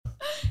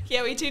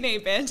Yeah, we do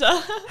need banter.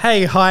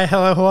 Hey, hi,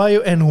 hello, how are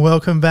you? And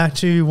welcome back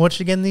to Watch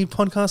It Again, the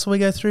podcast where we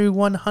go through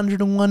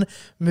 101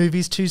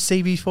 movies to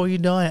see before you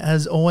die.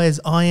 As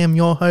always, I am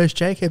your host,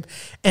 Jacob,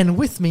 and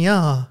with me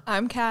are...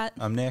 I'm Kat.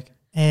 I'm Nick.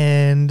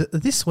 And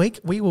this week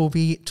we will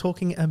be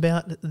talking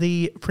about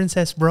The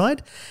Princess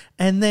Bride,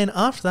 and then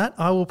after that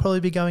I will probably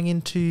be going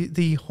into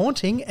The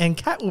Haunting, and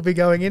Kat will be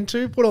going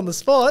into Put on the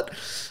Spot.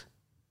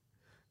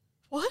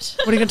 What?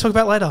 What are you going to talk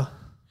about later?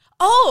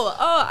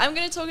 I'm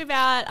going to talk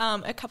about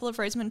a couple of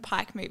Rosamund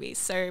Pike movies.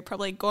 So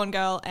probably Gone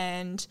Girl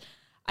and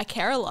I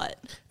Care a Lot.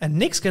 And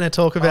Nick's going to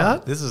talk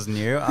about... This is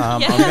new.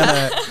 I'm going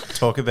to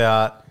talk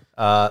about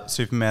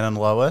Superman and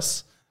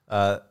Lois,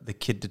 The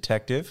Kid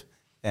Detective,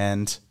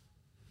 and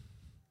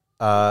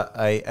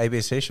a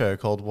ABC show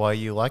called Why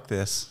You Like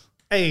This.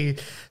 Hey,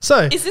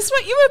 so... Is this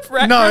what you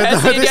were No,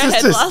 rehearsing in your this is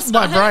head just last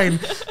my night? brain.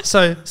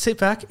 So sit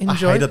back,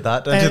 enjoy. I hated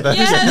that. Don't do that.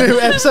 This is Yeah. a new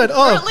episode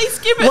Or of at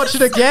least give it Watch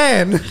It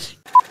Again.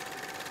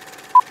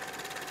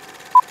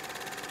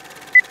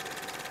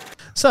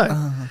 So,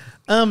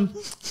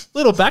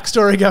 little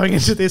backstory going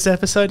into this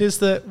episode is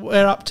that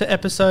we're up to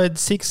episode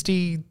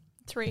 60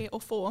 3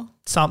 or 4.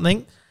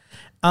 something.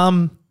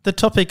 The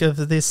topic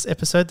of this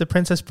episode, The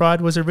Princess Bride,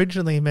 was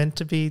originally meant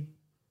to be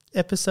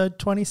episode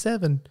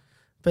 27,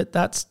 but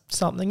that's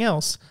something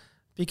else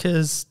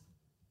because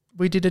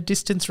we did a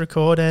distance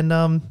record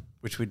and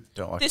Which we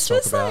don't like This to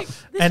talk was about. like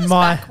and was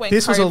my back when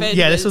this was COVID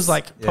this was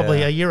like probably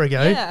Yeah. a year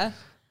ago. yeah.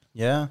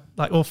 Yeah.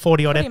 Like or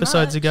 40 odd Pretty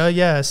episodes much. ago.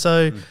 Yeah.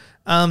 So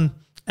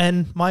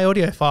and my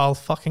audio file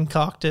fucking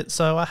cocked it.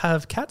 So I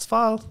have Kat's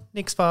file,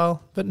 Nick's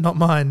file, but not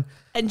mine.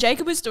 And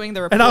Jacob was doing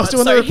the report. And I was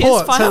doing the so report. His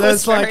So file there's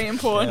was like very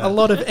important. a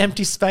lot of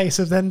empty space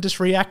of them just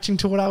reacting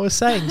to what I was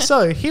saying.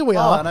 So here we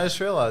Oh, are. and I just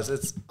realised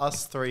it's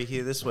us three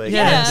here this week.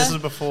 Yeah. And this is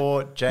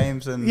before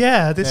James and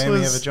This Naomi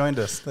was- ever joined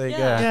us. There you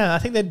Yeah. go. Yeah, I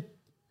think that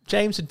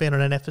James had been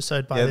on an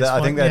episode by Yeah, this I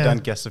point. think they'd Yeah. done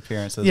guest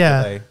appearances,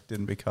 Yeah. but they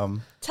didn't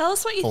become... Tell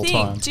us what you Full think.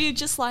 time. Do you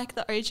just like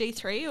the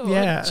OG3 or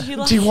Yeah. do you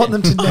like Do you want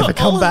them to never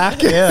come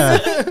back? Yeah.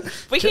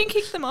 We can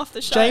kick them off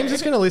the show. James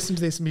is going to listen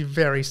to this and be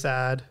very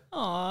sad.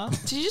 Aw.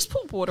 Did you just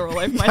put water all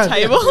over my Yeah,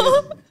 table?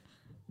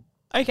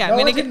 Okay, I'm No,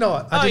 going I to did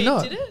not. I Oh, did you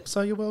not. didn't?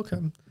 So you're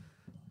welcome.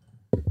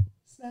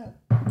 Snap.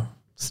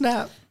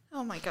 Snap.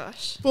 Oh my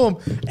gosh. Boom.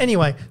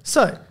 Anyway,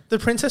 so The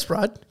Princess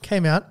Bride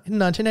came out in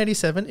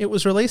 1987. It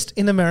was released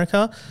in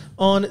America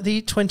on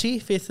the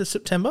 25th of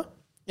September.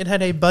 It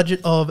had a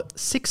budget of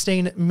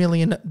 $16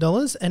 million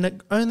and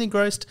it only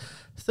grossed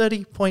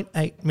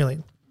 $30.8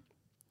 million.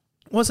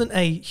 Wasn't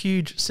a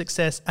huge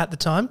success at the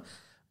time,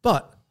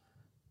 but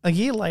a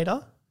year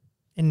later,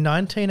 in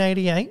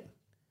 1988,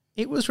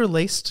 it was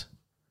released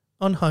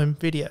on home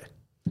video.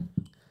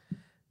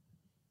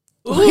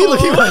 What are you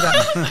looking like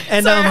that?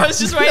 And, Sorry, I was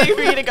just waiting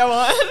for you to go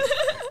on.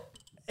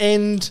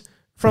 and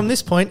from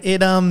this point,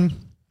 it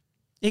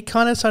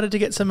kind of started to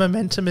get some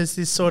momentum as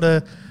this sort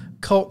of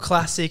cult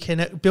classic, and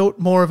it built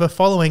more of a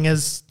following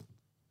as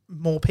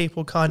more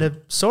people kind of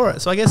saw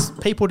it. So I guess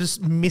people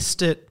just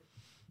missed it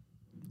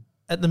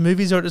at the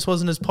movies, or it just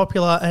wasn't as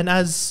popular. And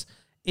as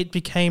it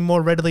became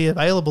more readily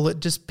available, it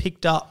just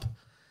picked up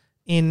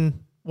in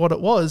what it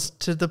was,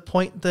 to the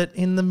point that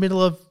in the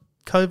middle of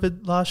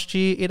COVID last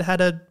year, it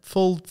had a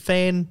full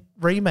fan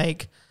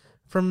remake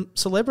from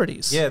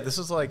celebrities. Yeah, this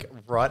was like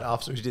right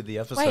after we did the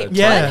episode. Wait,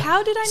 Yeah. what?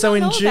 How did I So not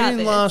in know about June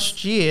this?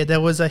 last year,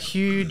 there was a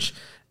huge,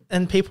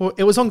 and people,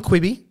 it was on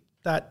Quibi,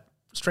 that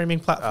streaming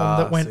platform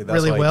that went that's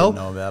really why you well.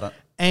 didn't know about it.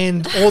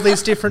 And all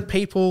these different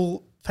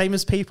people,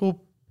 famous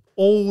people,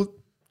 all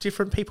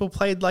different people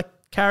played like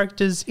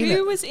characters in Who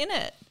it. was in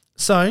it?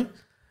 So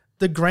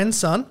the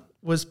grandson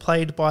was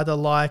played by the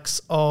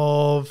likes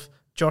of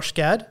Josh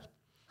Gad,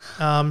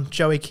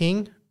 Joey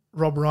King,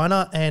 Rob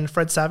Reiner, and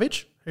Fred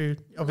Savage, who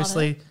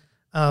obviously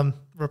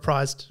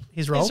reprised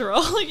his role. His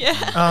role,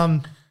 yeah.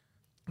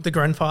 The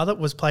grandfather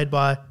was played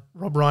by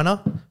Rob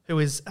Reiner, who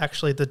is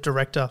actually the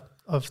director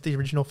of the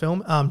original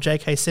film.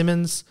 J.K.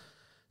 Simmons,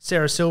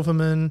 Sarah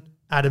Silverman,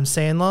 Adam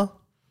Sandler.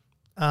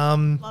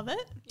 Love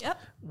it. Yep.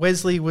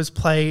 Wesley was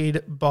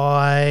played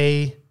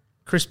by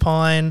Chris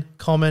Pine,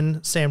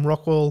 Common, Sam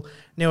Rockwell,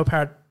 Neil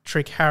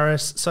Patrick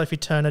Harris, Sophie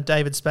Turner,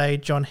 David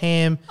Spade, John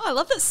Hamm, Oh, I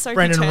love that Sophie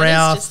Brendan Turner's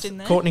Routh, just in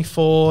there. Courtney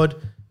Ford,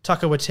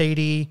 Tucker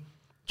Waititi,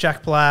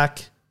 Jack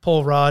Black,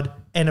 Paul Rudd,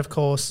 and of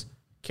course,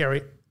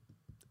 Kerry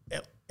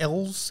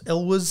Elwes.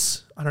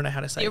 I don't know how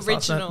to say The his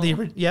last name.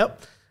 original.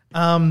 Yep.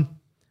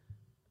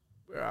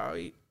 Where are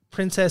we?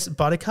 Princess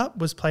Buttercup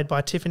was played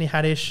by Tiffany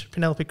Haddish,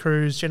 Penelope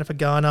Cruz, Jennifer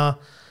Garner,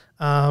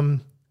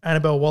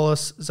 Annabelle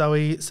Wallace,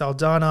 Zoe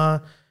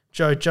Saldana,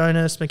 Joe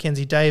Jonas,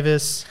 Mackenzie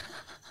Davis,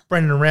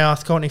 Brendan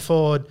Routh, Courtney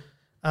Ford.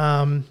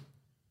 Robin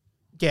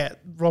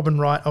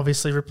Wright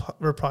obviously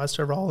reprised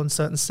her role in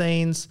certain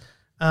scenes.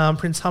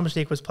 Prince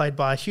Humperdinck was played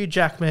by Hugh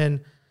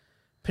Jackman,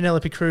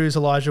 Penelope Cruz,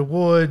 Elijah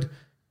Wood,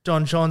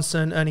 Don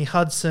Johnson, Ernie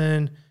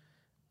Hudson,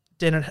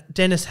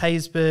 Dennis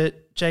Haysbert,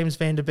 James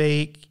Van Der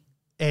Beek,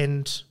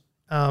 and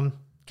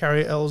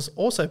Carrie Ells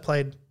also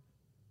played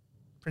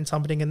Prince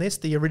Humperdinck in this.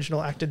 The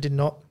original actor did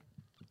not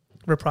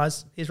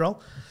reprise his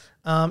role.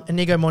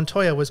 Inigo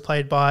Montoya was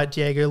played by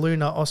Diego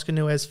Luna, Oscar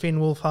Nuez, Finn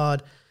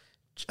Wolfhard,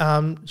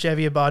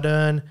 Javier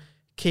Bardem,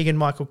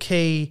 Keegan-Michael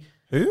Key.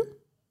 Who?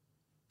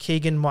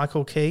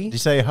 Keegan-Michael Key. Did you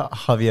say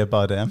Javier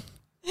Bardem?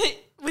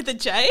 With a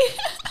J?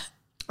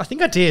 I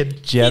think I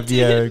did.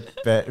 Javier,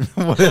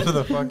 whatever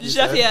the fuck you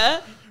said.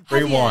 Javier.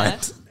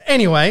 Rewind.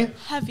 Anyway,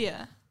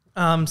 Javier.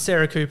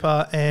 Sarah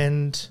Cooper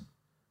and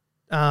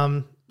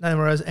Nana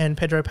Moroz and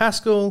Pedro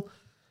Pascal.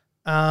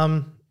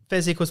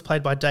 Fezzik was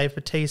played by Dave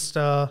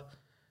Bautista,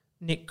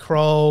 Nick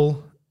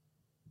Kroll,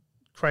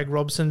 Craig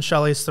Robson,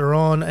 Charlize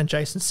Theron, and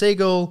Jason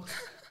Segel.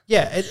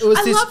 Yeah, it was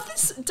I this. love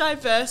this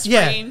diverse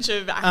range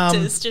of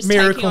actors just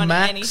Miracle taking on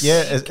Max. any.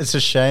 Yeah, it's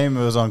a shame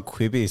it was on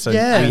Quibi, so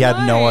Yeah. we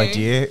had no No.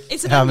 idea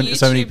Is it how on many,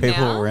 so many YouTube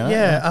people now? were in it.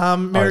 Yeah, is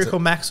Miracle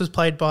it? Max was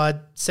played by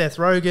Seth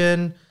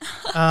Rogen.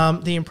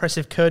 The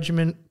Impressive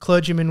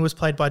Clergyman was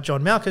played by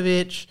John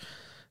Malkovich.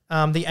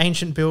 The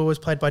Ancient Bill was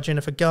played by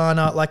Jennifer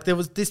Garner. Like, there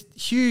was this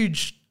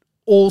huge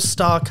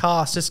all-star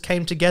cast just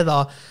came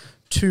together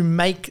to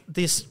make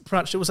this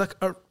pretty much. It was like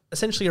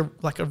essentially a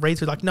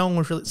read-through. Like, no one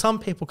was really. Some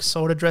people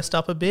sort of dressed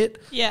up a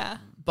bit, Yeah.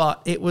 but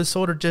it was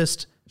sort of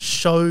just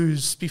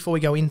shows before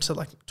we go into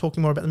like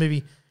talking more about the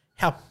movie,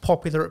 how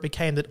popular it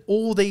became, that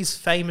all these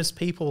famous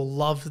people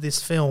love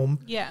this film.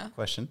 Yeah.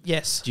 Question.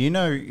 Yes. Do you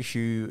know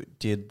who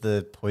did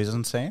the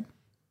poison scene?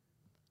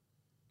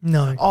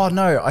 No. Oh,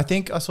 no. I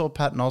think I saw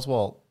Patton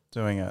Oswalt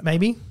doing it.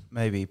 Maybe.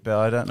 Maybe, but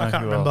I don't know I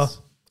can't who remember. else.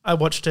 I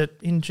watched it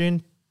in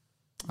June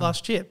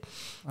last year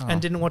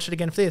and didn't watch it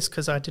again for this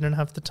because I didn't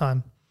have the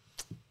time.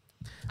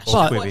 I should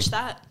But- have Quibi. watched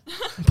that.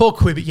 Poor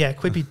Quibi. Yeah,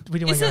 Quibi. We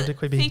didn't want Is to go it into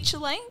Quibi. feature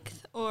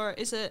length or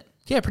is it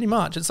Yeah, pretty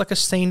much. It's like a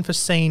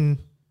scene-for-scene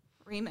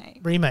remake?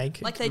 remake.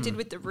 Like they did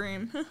with The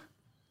Room.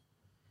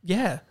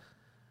 Yeah.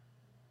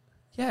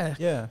 Yeah.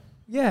 Yeah.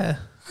 Yeah.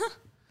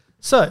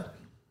 So,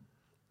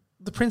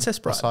 The Princess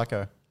Bride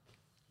Psycho.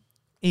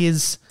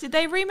 is... Did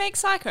they remake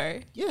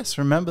Psycho? Yes,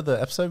 remember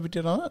the episode we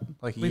did on it?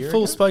 Like a We year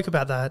full ago? spoke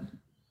about that.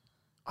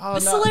 Oh,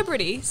 The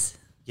celebrities.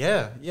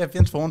 Yeah,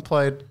 Vince Vaughn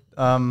played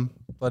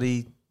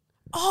bloody...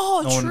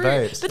 Oh, Norman true.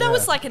 Bates, But that yeah.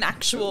 was like an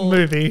actual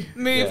Movie.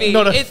 movie.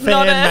 Not a It's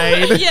not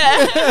fan-made.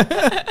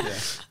 Yeah.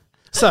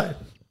 So,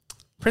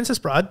 Princess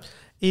Bride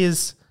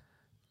is,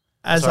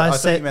 as Sorry, I thought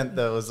said... you meant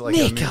there was like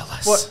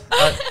Nicholas. a...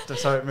 What?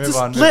 Sorry, move Just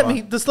on.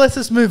 let's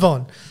just move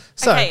on.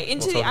 So, Okay,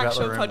 into We'll the talk about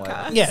The actual Room later.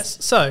 podcast.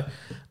 yes. So,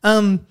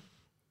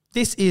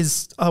 this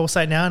is, I will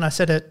say now, and I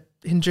said it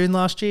in June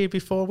last year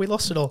before we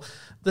lost it all,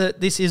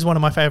 that this is one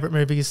of my favourite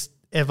movies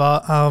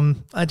ever.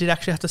 I did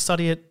actually have to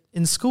study it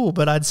in school,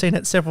 but I'd seen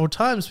it several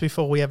times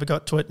before we ever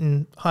got to it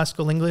in high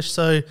school English.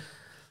 So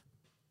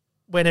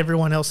when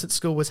everyone else at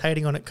school was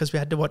hating on it because we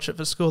had to watch it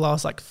for school, I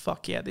was like,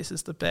 fuck yeah, this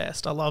is the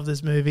best. I love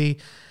this movie.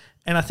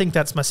 And I think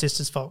that's my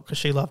sister's fault because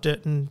she loved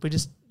it. And we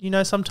just,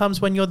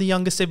 sometimes when you're the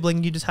younger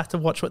sibling, you just have to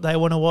watch what they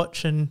want to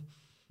watch. And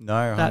No,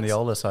 I'm the That's-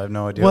 oldest. I have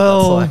no idea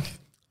well, what that's like.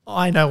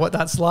 I know what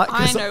that's like. I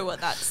 'cause- know what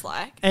that's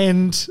like.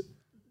 And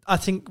I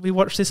think we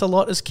watched this a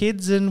lot as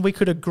kids, and we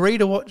could agree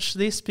to watch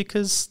this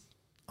because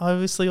I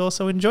obviously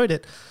also enjoyed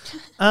it.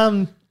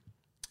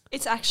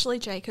 It's actually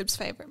Jacob's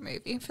favourite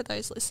movie for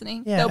those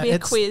listening. Yeah, There'll be a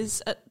it's-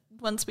 quiz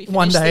once we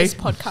One finish day. this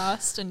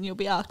podcast and you'll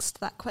be asked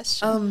that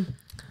question.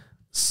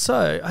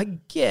 So I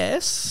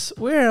guess,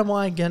 where am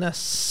I going to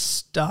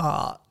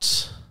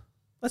start?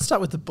 Let's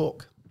start with the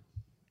book.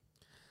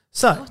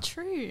 So Oh,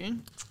 true.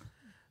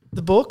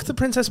 the book, The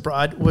Princess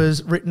Bride,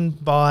 was written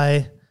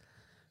by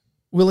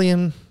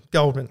William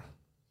Goldman.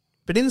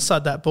 But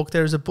inside that book,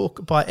 there is a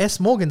book by S.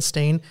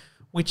 Morgenstein,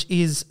 which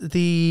is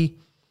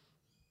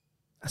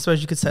I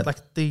suppose you could say, like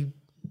the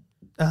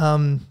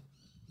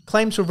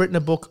claims to have written a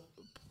book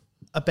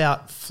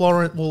about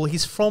Florin. Well,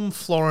 he's from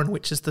Florin,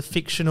 which is the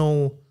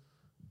fictional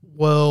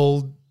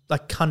world,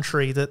 like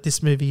country that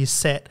this movie is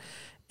set.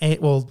 And,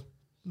 well,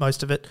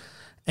 most of it.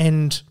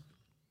 And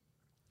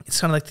it's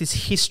kind of like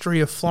this history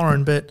of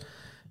Florin, but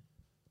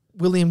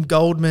William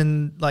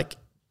Goldman, like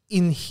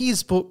in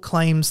his book,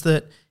 claims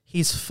that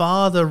his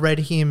father read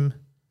him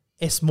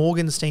S.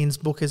 Morgenstein's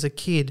book as a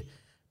kid,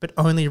 but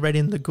only read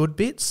in the good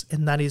bits,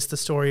 and that is the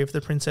story of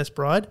The Princess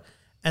Bride.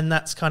 And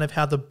that's kind of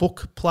how the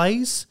book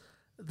plays,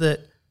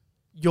 that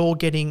you're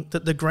getting,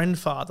 that the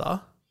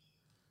grandfather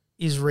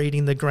is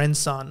reading the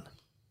grandson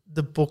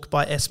the book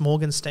by S.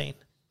 Morgenstein,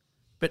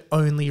 but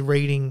only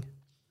reading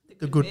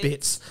the good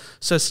bits.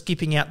 So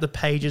skipping out the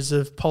pages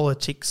of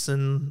politics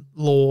and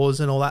laws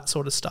and all that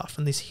sort of stuff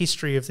and this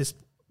history of this,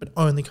 but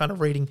only kind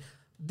of reading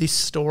this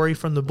story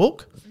from the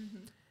book. Mm-hmm.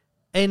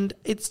 And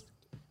it's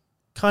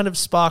kind of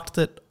sparked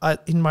that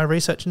in my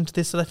research into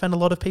this, that I found a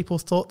lot of people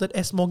thought that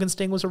S.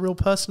 Morgenstein was a real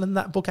person and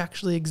that book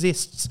actually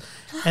exists.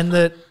 And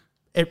that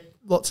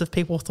lots of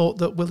people thought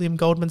that William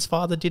Goldman's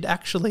father did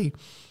actually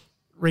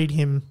read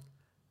him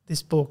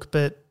this book,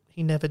 but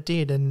he never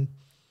did. And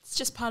It's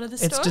just part of the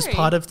story. it's just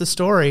part of the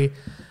story.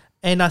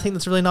 And I think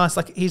that's really nice.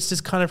 Like, he's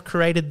just kind of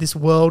created this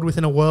world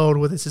within a world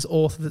where there's this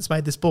author that's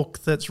made this book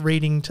that's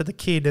reading to the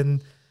kid,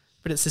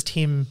 but it's just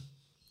him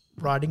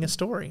writing a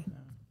story.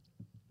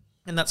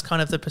 And that's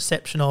kind of the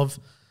perception of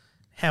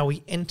how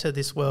we enter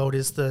this world,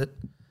 is that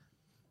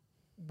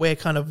we're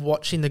kind of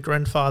watching the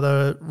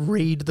grandfather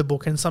read the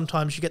book, and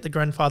sometimes you get the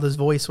grandfather's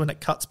voice when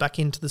it cuts back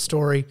into the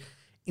story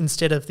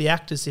instead of the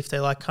actors if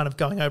they're like kind of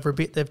going over a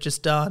bit they've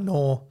just done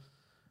or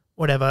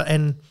whatever.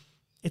 And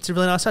it's a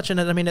really nice touch.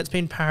 And I mean, it's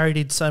been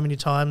parodied so many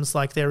times.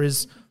 Like there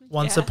is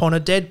Once Upon a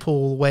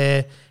Deadpool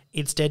where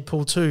it's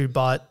Deadpool 2,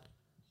 but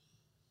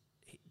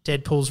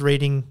Deadpool's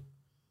reading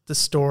the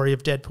story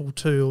of Deadpool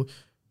 2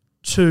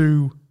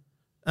 to,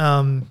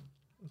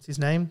 what's his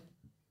name?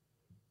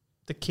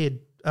 The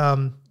kid,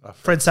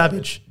 Fred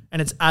Savage.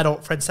 And it's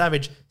adult Fred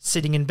Savage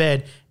sitting in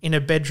bed in a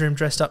bedroom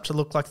dressed up to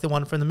look like the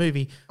one from the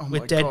movie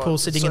with Deadpool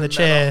sitting in the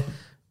chair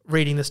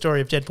reading the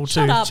story of Deadpool 2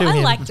 Shut up, to I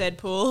him. like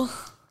Deadpool.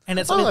 And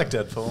it's I like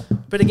Deadpool.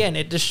 But again,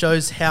 it just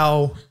shows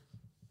how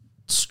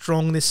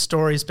strong this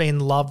story has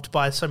been loved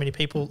by so many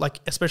people, like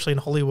especially in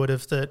Hollywood,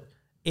 of that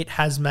it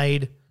has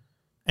made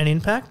an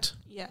impact.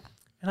 Yeah.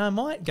 And I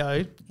might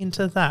go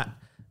into that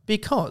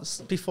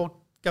because before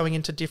going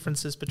into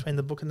differences between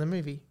the book and the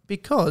movie,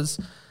 because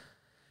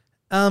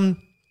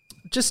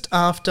just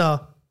after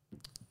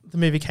the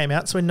movie came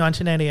out, so in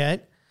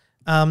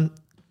 1988,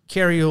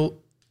 Cary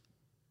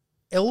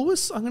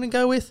Elwes, I'm going to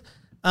go with,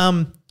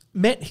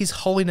 met His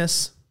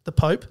Holiness the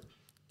Pope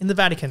in the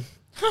Vatican.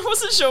 I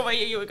wasn't sure where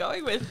you were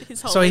going with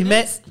His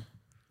Holiness.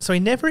 So he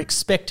never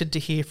expected to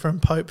hear from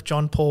Pope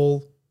John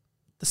Paul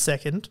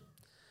II,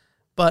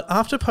 but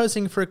after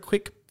posing for a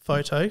quick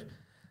photo,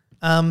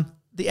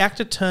 the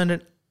actor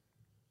turned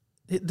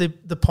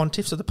the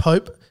pontiff, so the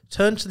Pope,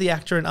 turned to the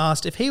actor and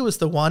asked if he was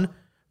the one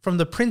from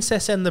The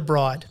Princess and the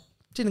Bride.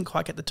 Didn't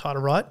quite get the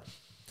title right.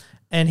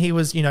 And he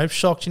was,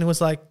 shocked, and he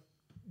was like,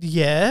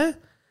 yeah.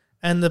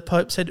 And the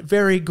Pope said,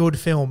 very good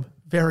film,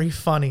 very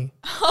funny.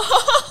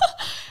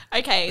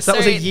 Okay, So that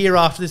was a year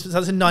after this. That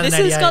was in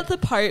 1988. This has got the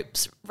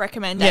Pope's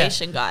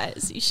recommendation,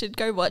 guys. You should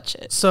go watch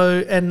it.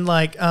 So, and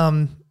like,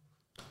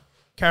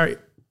 Cary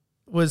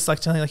was like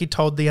telling, like he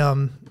told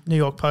the New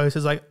York Post,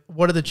 is like,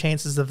 what are the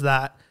chances of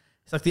that?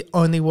 It's like the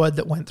only word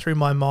that went through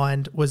my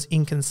mind was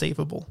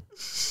inconceivable.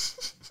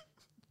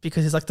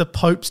 Because he's like, the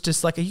Pope's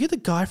just like, are you the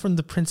guy from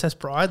The Princess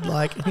Bride?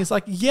 Like, and he's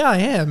like, yeah, I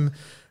am.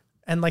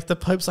 And like the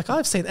Pope's like,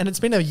 I've seen, and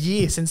it's been a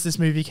year since this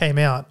movie came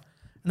out.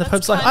 And the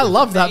Pope's like, I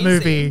love that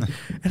movie.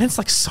 And it's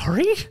like,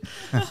 sorry?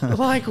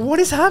 Like, what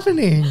is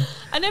happening?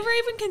 I never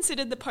even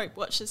considered the Pope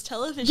watches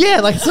television.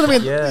 Yeah, like, that's what I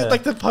mean. Yeah.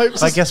 Like the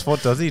Pope's I guess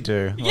what does he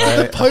do?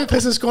 Yeah. the Pope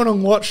has just gone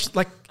and watched,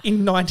 like,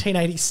 in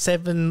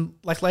 1987,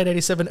 like late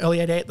 87, early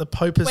 88, the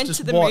Pope has Went just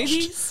to the watched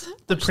movies.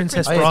 The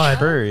Princess Oh, yeah, Bride.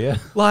 true, yeah.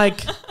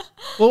 Like,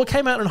 well, it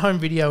came out on home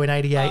video in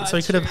 88, so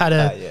he could have had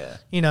a,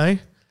 Yeah.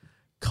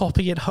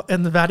 copy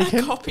in the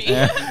Vatican. Copy.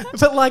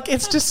 But, like,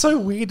 it's just so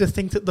weird to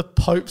think that the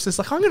Pope's just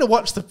like, I'm going to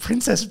watch The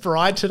Princess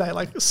Bride today.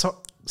 Like,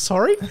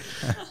 sorry?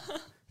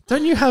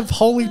 Don't you have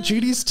holy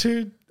duties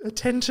to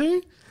attend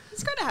to?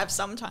 He's got to have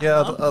some time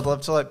Yeah, off. I'd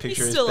love to like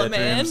picture his still a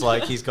bedrooms man.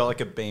 like he's got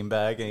like a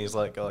beanbag and he's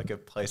like got like a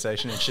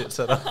PlayStation and shit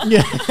set up.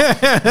 Yeah.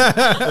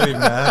 That'd be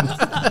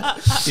mad.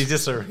 He's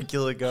just a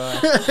regular guy.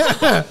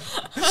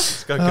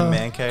 He's got like a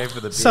man cave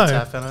with a beer so-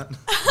 tap in it.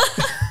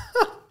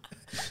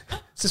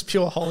 It's just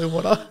pure holy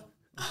water.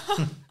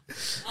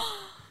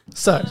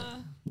 So,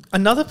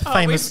 another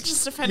famous... We've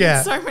just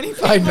offended so many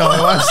people. I know.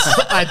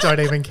 I don't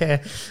even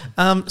care.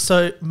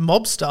 So,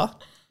 mobster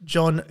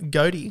John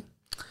Gotti,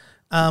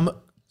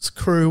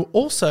 crew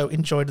also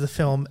enjoyed the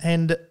film,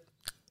 and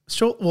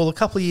a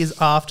couple of years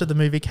after the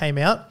movie came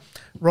out,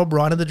 Rob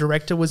Reiner, the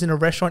director, was in a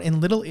restaurant in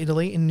Little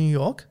Italy in New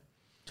York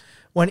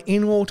when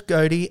in walked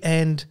Gotti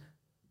and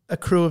a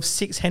crew of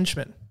 6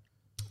 henchmen.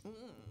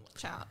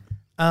 Watch out.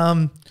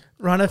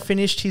 Reiner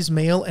finished his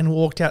meal and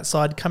walked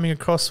outside, coming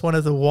across one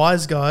of the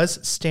wise guys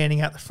standing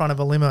out the front of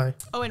a limo.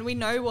 Oh, and we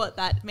know what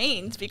that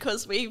means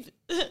because we've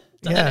done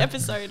an Yeah.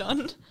 episode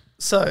on.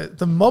 So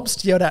the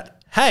mobster yelled out,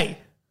 "Hey,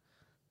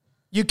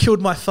 you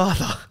killed my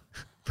father.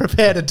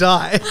 Prepare to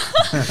die."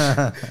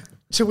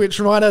 To which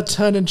Reiner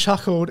turned and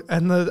chuckled,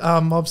 and the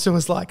mobster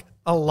was like,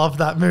 "I love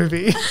that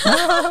movie."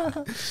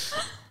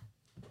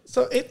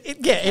 So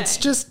it's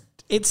just,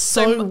 it's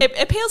so It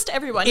appeals to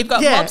everyone. You've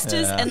got yeah.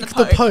 mobsters and the the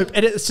Pope. Pope,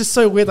 and it's just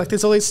so weird. Like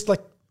there's all these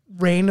like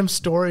random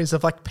stories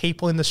of like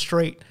people in the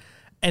street,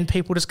 and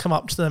people just come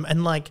up to them,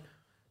 and like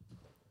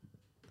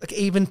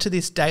even to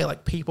this day,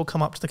 like people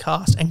come up to the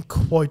cast and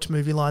quote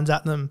movie lines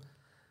at them.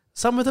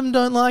 Some of them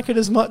don't like it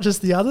as much as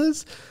the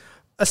others,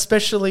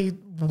 especially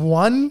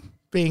one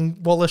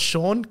being Wallace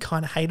Shawn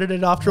kind of hated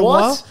it after a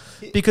while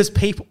because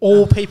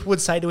all people would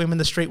say to him in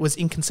the street was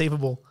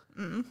inconceivable.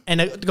 And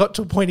it got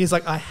to a point he's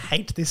like, I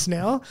hate this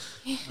now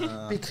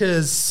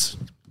because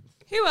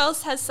Who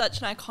else has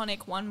such an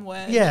iconic one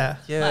word? yeah.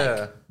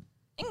 Yeah.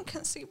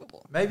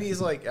 Inconceivable. Maybe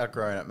he's like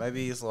outgrown it.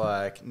 Maybe he's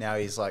like, now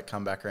he's like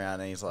come back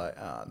around and he's like,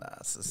 oh, no,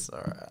 this is all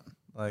right.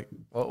 Like,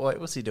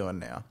 what's he doing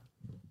now?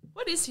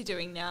 What is he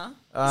doing now?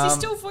 Is he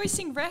still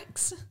voicing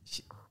Rex?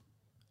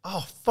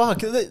 Oh, fuck.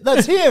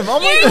 That's him. Oh,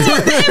 my You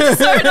God. did the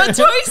episode on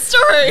Toy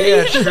Story.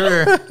 Yeah,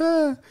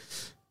 sure.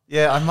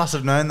 Yeah, I must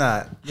have known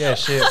that. Yeah,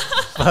 shit.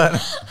 But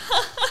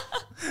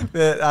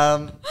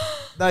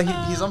no,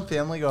 he's on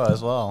Family Guy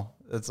as well.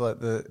 It's like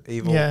the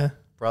evil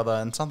brother,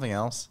 and something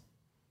else.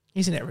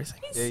 He's in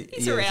everything.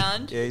 He's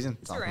around. Yeah, he's in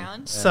He's something.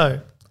 around. Yeah.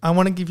 So I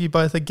want to give you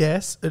both a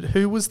guess at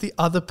who was the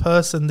other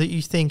person that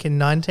you think in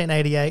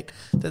 1988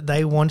 that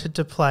they wanted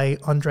to play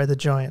Andre the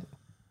Giant.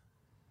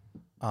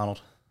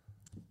 Arnold.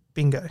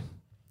 Bingo.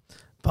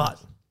 But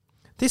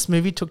this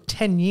movie took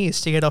 10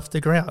 years to get off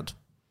the ground.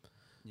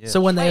 Yeah.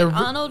 So when they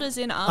Arnold is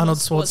in Arnold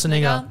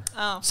Schwarzenegger.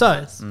 Oh, So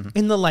nice.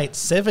 in the late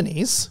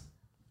 70s,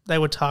 they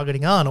were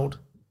targeting Arnold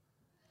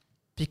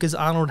because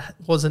Arnold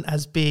wasn't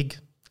as big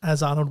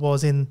as Arnold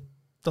was in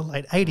the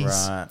late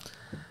 80s. Right.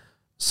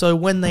 So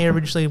when they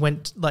originally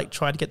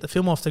tried to get the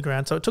film off the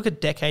ground, so it took a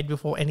decade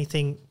before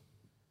anything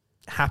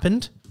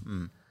happened.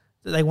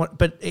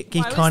 But it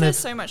Why was kind there of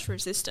so much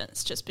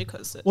resistance? Just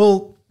because it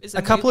is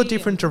a couple of movie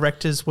different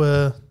directors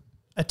were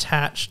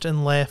attached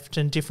and left,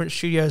 and different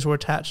studios were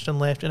attached and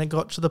left, and it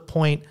got to the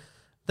point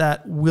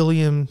that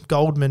William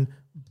Goldman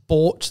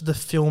bought the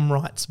film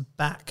rights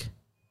back.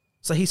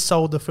 So he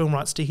sold the film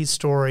rights to his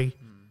story,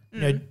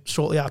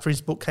 shortly after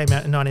his book came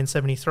out in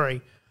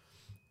 1973.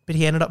 But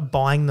he ended up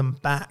buying them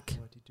back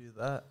Why'd you do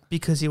that?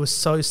 because he was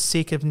so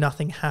sick of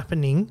nothing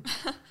happening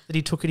that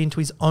he took it into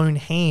his own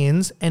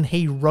hands and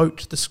he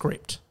wrote the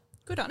script.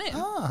 Good on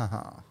him.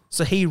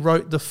 So he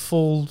wrote the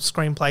full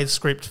screenplay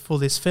script for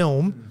this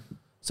film.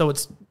 So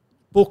it's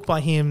book by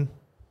him,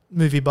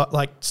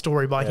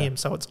 story by him.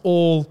 So it's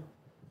all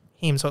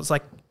him. So it's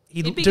like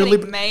He'd be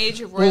getting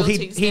major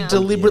royalties he now.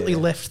 deliberately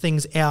left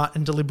things out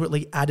and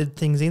deliberately added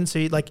things in. So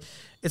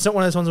it's not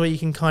one of those ones where you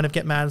can kind of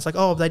get mad. It's like,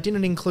 oh, they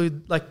didn't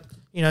include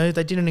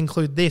they didn't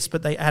include this,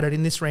 but they added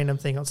in this random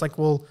thing. It's like,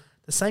 well,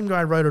 the same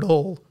guy wrote it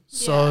all.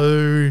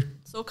 So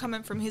It's all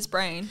coming from his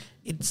brain.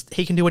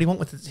 he can do what he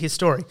wants with his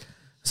story.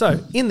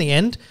 So in the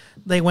end,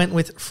 they went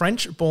with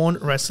French-born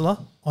wrestler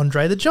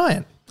Andre the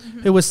Giant,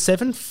 who was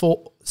 7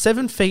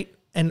 feet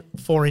and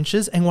 4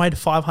 inches and weighed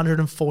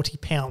 540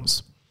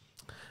 pounds.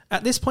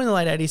 At this point in the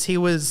late 80s, he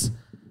was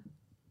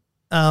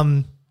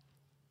in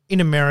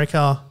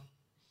America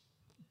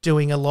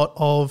doing a lot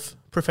of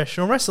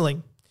professional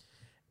wrestling.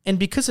 And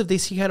because of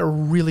this, he had a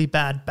really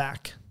bad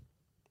back.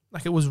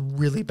 Like, it was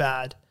really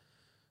bad.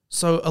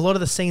 So a lot of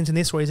the scenes in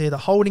this where he's either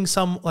holding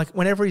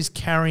whenever he's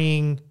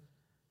carrying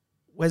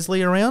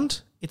Wesley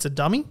around, it's a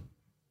dummy.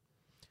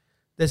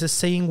 There's a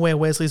scene where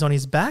Wesley's on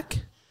his back,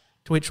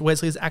 to which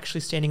Wesley is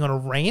actually standing on a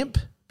ramp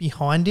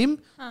behind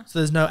him. So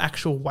there's no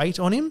actual weight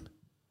on him.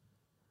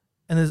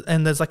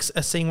 And there's like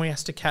a scene where he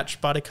has to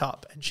catch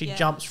Buttercup and she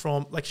jumps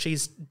from,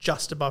 she's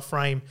just above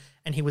frame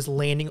and he was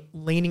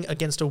leaning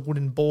against a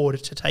wooden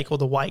board to take all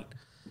the weight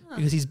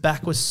because his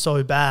back was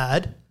so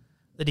bad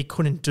that he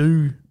couldn't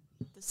do,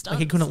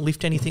 he couldn't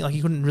lift anything,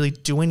 he couldn't really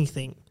do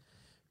anything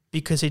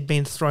because he'd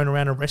been thrown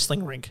around a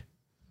wrestling rink.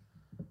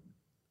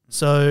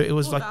 So it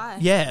was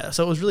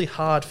so it was really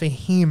hard for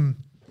him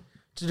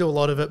to do a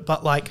lot of it,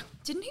 but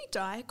Didn't he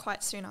die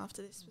quite soon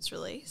after this was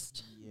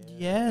released?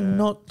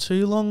 not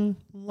too long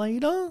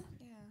later.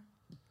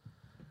 Yeah.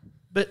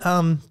 But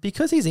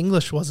because his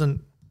English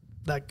wasn't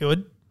that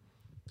good,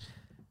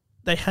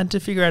 they had to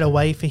figure out a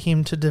way for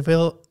him to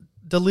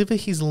deliver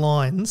his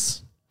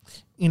lines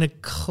in a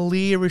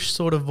clearish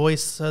sort of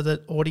voice so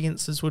that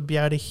audiences would be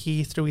able to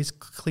hear through his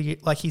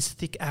his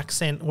thick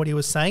accent what he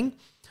was saying.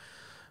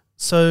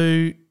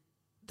 So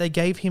they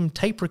gave him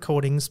tape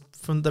recordings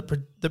from the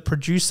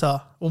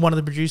producer, or one of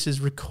the producers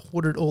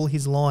recorded all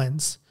his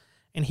lines,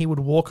 and he would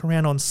walk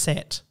around on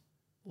set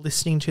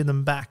listening to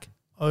them back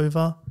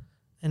over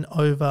and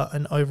over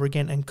and over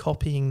again and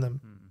copying them.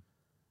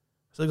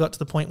 So it got to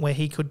the point where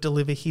he could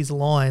deliver his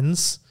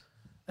lines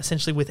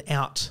essentially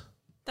without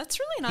That's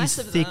really nice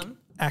his of thick them.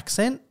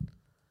 accent.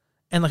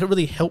 And it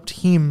really helped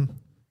him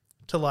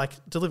to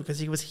deliver because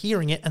he was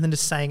hearing it and then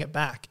just saying it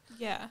back.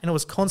 Yeah. And it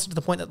was constant to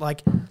the point that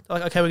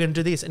okay, we're going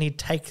to do this. And he'd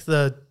take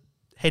the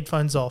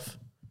headphones off,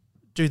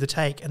 do the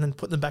take, and then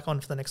put them back on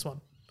for the next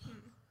one.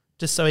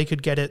 Just so he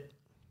could get it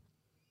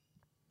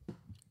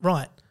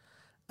right.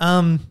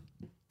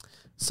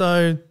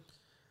 So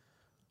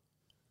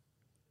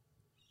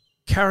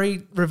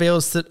Carrie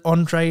reveals that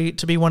Andre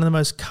to be one of the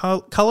most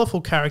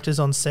colourful characters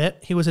on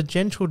set. He was a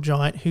gentle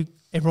giant who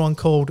everyone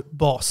called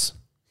Boss.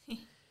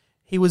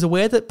 He was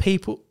aware that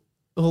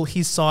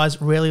his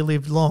size rarely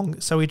lived long,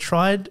 so he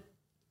tried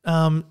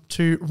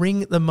to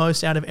wring the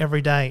most out of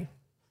every day.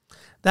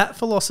 That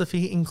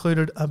philosophy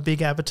included a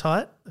big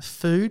appetite,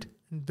 food,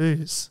 and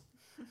booze.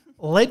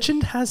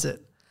 Legend has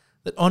it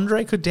that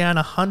Andre could down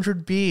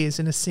 100 beers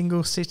in a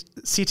single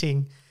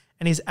sitting,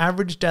 and his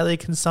average daily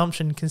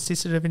consumption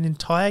consisted of an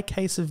entire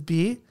case of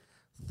beer,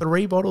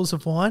 3 bottles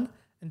of wine,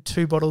 and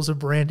 2 bottles of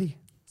brandy.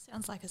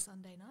 Sounds like a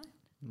Sunday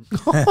night.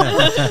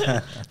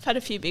 I've had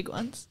a few big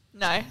ones.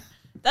 No,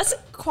 that's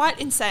quite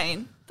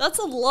insane. That's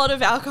a lot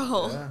of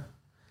alcohol. Yeah.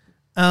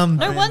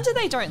 No wonder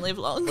they don't live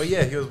long. Well,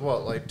 yeah, he was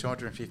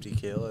 250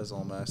 kilos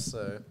almost.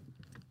 So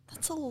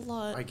That's a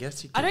lot. I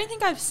guess I don't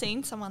think I've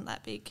seen someone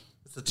that big.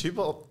 It's the two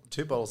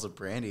bottles of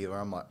brandy where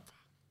I'm like,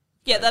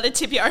 Yeah, that'd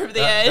tip you over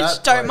the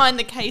edge. Don't mind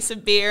the case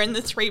of beer and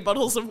the 3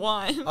 bottles of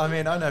wine. I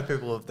mean, I know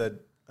people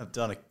have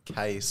done a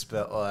case,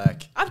 but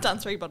I've done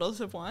 3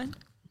 bottles of wine.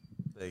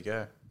 There you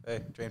go. Hey,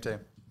 dream team.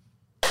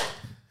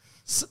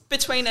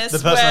 Between us, The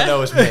person I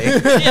know is me.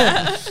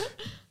 yeah.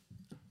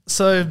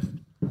 So,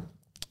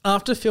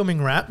 after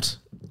filming Wrapped,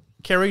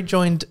 Kerry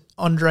joined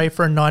Andre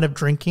for a night of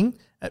drinking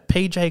at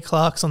PJ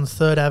Clark's on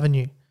 3rd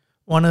Avenue,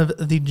 one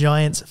of the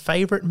Giants'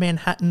 favourite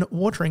Manhattan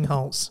watering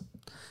holes.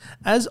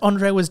 As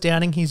Andre was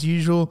downing his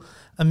usual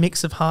a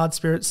mix of hard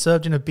spirits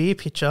served in a beer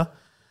pitcher,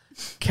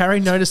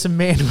 Kerry noticed a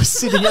man was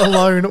sitting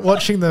alone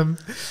watching them.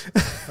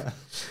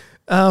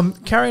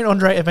 Kerry and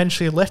Andre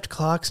eventually left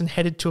Clark's and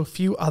headed to a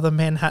few other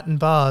Manhattan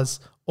bars.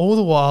 All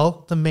the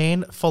while, the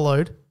man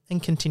followed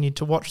and continued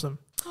to watch them.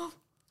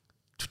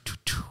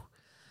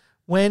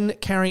 When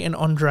Kerry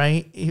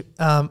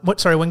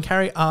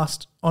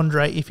asked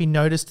Andre if he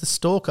noticed the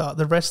stalker,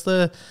 the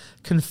wrestler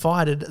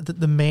confided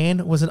that the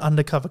man was an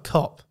undercover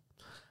cop.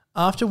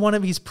 After one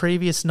of his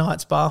previous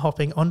nights bar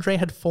hopping, Andre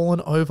had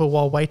fallen over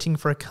while waiting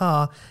for a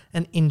car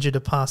and injured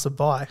a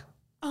passerby.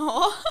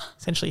 Oh.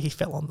 Essentially, he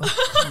fell on them.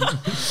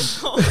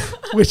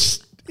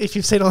 Which, if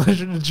you've seen Andre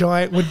the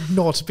Giant, would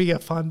not be a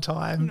fun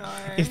time No.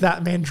 if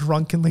that man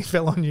drunkenly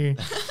fell on you.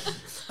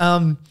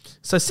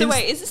 So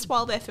wait, is this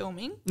while they're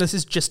filming? This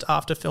is just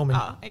after filming.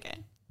 Oh, okay.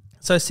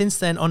 So since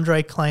then,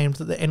 Andre claimed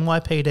that the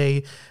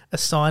NYPD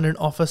assigned an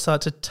officer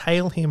to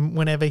tail him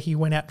whenever he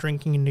went out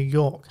drinking in New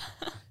York,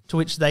 to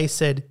which they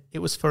said it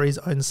was for his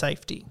own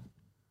safety.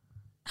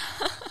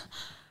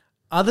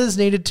 Others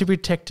needed to be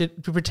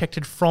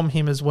protected from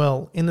him as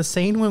well. In the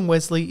scene when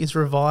Wesley is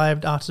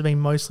revived after being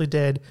mostly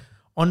dead,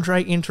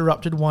 Andre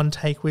interrupted one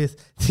take with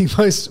the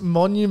most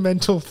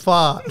monumental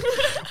fart,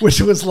 which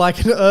was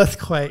like an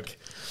earthquake.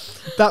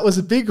 That was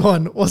a big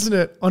one, wasn't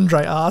it?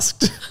 Andre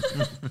asked.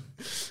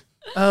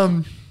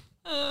 So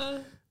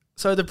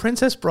the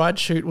Princess Bride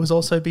shoot was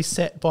also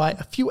beset by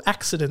a few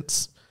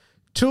accidents,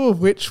 2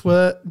 of which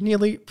were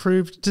nearly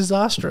proved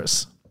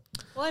disastrous.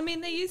 Well, I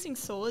mean, they're using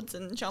swords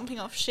and jumping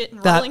off shit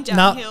and rolling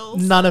down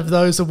hills. None of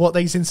those are what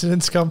these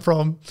incidents come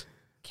from.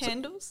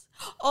 Candles?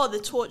 Oh, the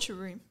torture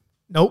room.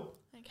 Nope.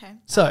 Okay.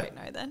 So- I don't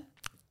know then.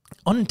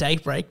 On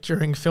daybreak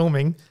during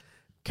filming,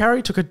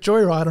 Carrie took a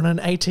joyride on an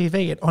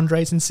ATV at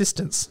Andre's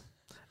insistence.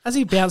 As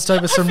he bounced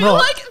over some I feel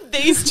rocks. like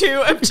these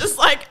two have just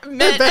like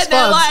met best and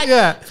they're buds, like,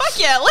 yeah. fuck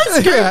yeah,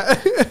 let's go Yeah.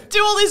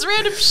 do all this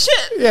random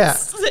shit. Yeah.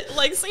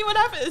 Like, see what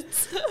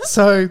happens.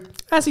 So,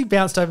 as he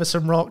bounced over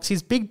some rocks,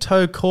 his big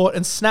toe caught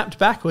and snapped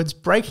backwards,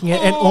 breaking it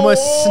and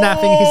almost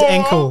snapping his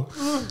ankle.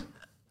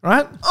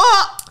 Right?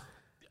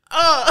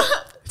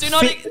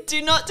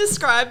 Do not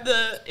describe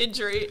the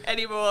injury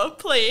anymore,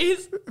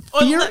 please.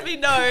 Or let me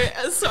know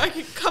so I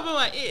can cover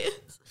my ears.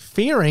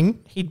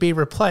 Fearing he'd be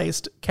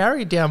replaced,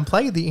 Carrie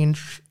downplayed the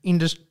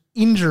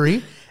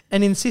injury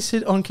and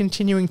insisted on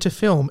continuing to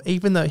film,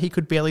 even though he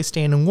could barely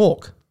stand and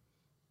walk.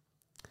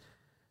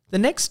 The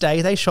next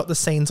day, they shot the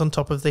scenes on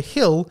top of the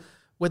hill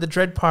where the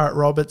Dread Pirate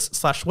Roberts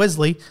 /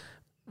 Wesley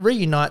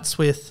reunites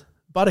with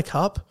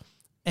Buttercup,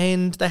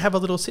 and they have a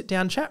little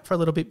sit-down chat for a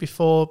little bit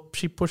before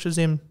she pushes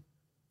him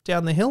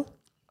down the hill.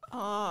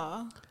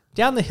 Oh.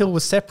 Down the hill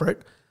was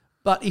separate,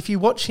 but if you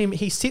watch him,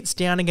 he sits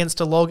down against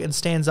a log and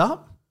stands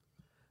up.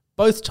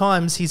 Both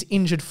times his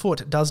injured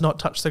foot does not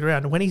touch the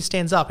ground. When he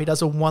stands up, he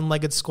does a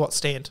one-legged squat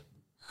stand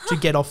to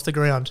get off the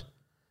ground.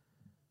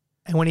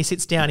 And when he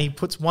sits down, he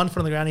puts one foot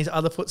on the ground, his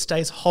other foot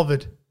stays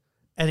hovered,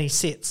 and he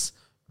sits.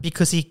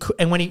 Because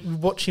and when you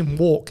watch him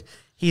walk,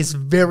 he is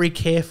very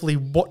carefully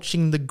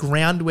watching the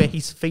ground where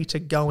his feet are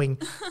going,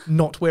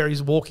 not where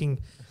he's walking,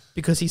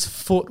 because his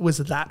foot was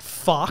that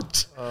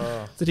fucked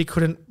that he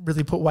couldn't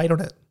really put weight on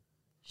it.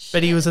 Shit.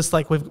 But he was just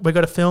like, we've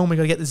got to film, we've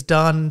got to get this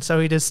done. So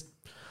he just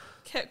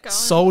kept going,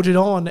 soldiered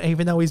on,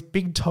 even though his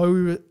big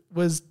toe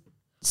was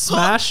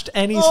smashed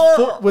and his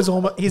foot was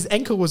his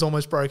ankle was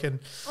almost broken.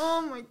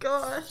 Oh my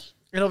gosh.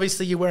 And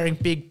obviously you're wearing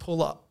big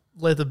pull-up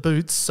leather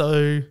boots,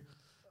 so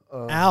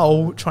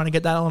ow, trying to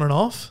get that on and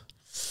off.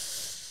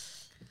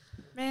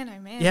 Man,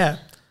 oh man. Yeah.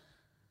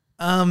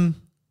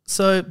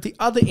 So the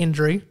other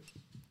injury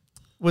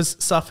was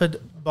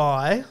suffered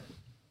by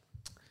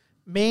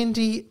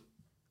Mandy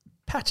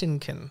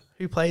Patinkin,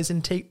 who plays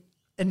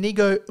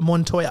Inigo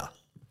Montoya.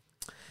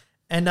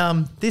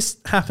 And this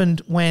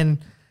happened when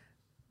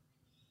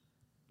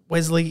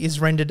Wesley is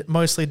rendered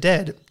mostly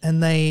dead,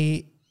 and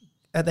they,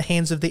 at the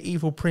hands of the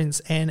evil prince,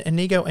 and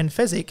Inigo and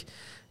Fezzik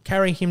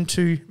carry him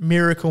to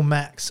Miracle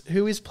Max,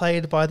 who is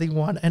played by the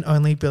one and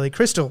only Billy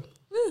Crystal.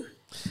 Woo.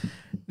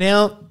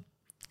 Now,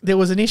 there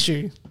was an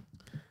issue.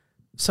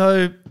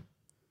 So,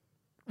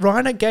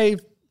 Reiner gave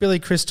Billy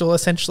Crystal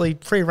essentially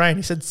free rein.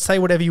 He said, say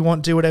whatever you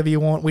want, do whatever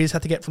you want. We just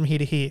have to get from here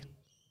to here.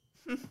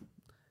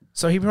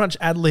 So he pretty much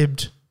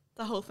ad-libbed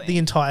the whole thing. The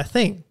entire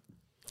thing.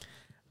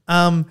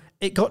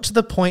 It got to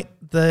the point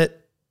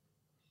that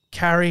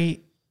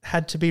Carrie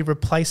had to be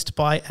replaced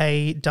by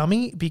a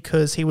dummy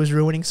because he was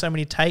ruining so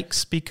many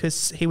takes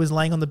because he was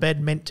laying on the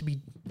bed meant to be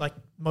like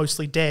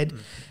mostly dead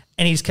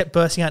and he just kept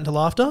bursting out into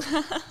laughter.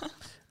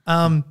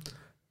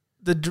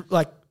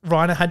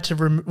 Reiner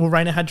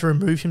had to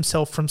remove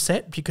himself from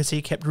set because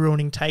he kept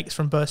ruining takes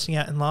from bursting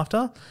out in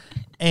laughter.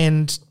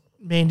 And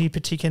Mandy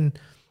Patinkin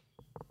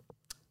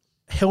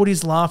held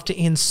his laughter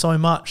in so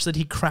much that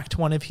he cracked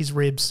one of his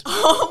ribs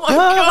Oh my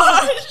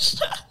gosh.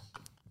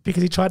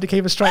 because he tried to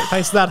keep a straight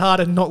face that hard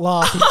and not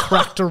laugh. He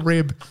cracked a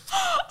rib.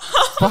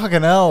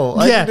 Fucking hell.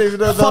 I Yeah, didn't even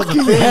know that was a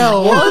fucking thing.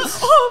 hell. What?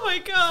 Oh my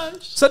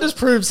gosh. So that just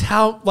proves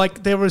how,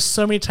 like, there was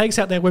so many takes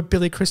out there where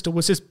Billy Crystal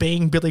was just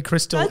being Billy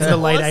Crystal That's in the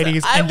late awesome.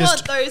 80s I and want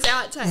just those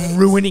outtakes.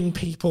 ruining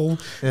people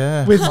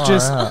Yeah. with Far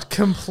just out.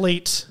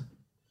 complete,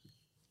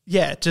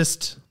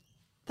 just,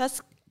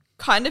 That's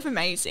kind of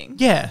amazing.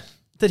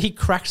 that he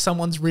cracked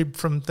someone's rib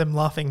from them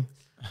laughing.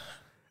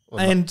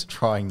 Well, and- not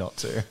trying not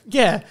to.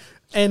 Yeah.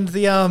 And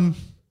the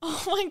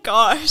Oh my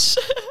gosh.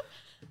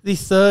 the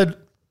third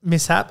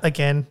mishap,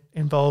 again,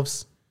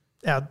 involves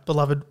our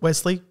beloved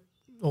Wesley,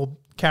 or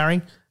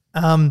Carrie.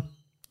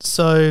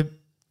 So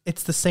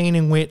it's the scene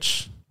in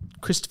which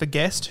Christopher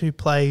Guest, who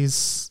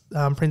plays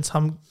Prince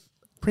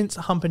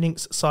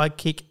Humperdinck's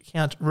sidekick,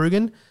 Count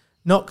Rugen,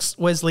 knocks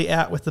Wesley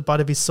out with the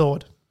butt of his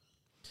sword.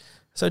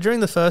 So during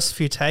the first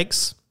few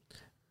takes,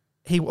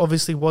 he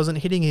obviously wasn't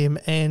hitting him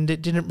and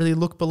it didn't really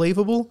look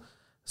believable.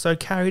 So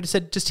Carrie just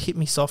said, just hit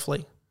me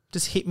softly.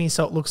 Just hit me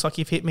so it looks like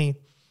you've hit me.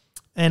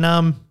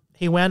 And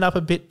he wound up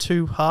a bit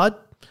too hard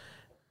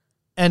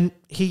and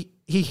he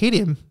hit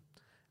him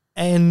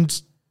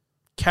and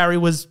Carrie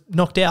was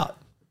knocked out.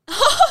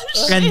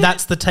 And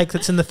that's the take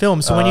that's in the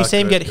film. So when you see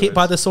him get hit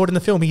by the sword in the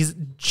film, he's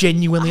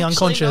genuinely Actually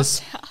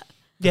unconscious. knocked out.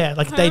 Yeah,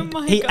 like Oh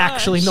my he gosh.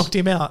 actually knocked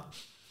him out.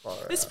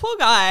 This poor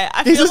guy.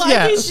 I He's feel just- like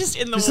yeah, he's just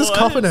in the He's woods. just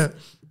coughing it.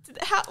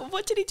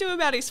 What did he do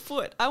about his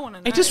foot? I want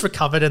to know. He just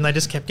recovered and they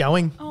just kept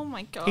going. Oh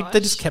my gosh. They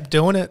just kept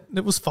doing it.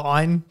 It was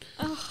fine.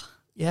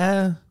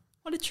 Yeah.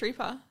 What a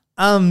trooper.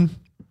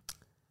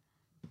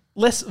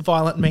 Less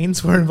violent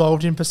means were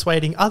involved in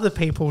persuading other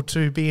people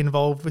to be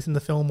involved within the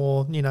film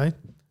or,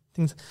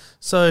 things.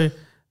 So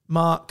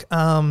Mark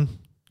Knopfler,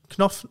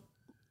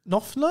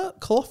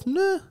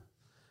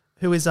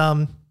 who is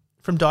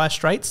from Dire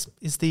Straits,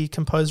 is the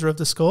composer of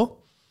the score.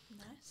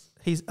 Nice.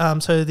 He's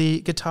so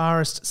the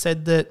guitarist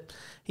said that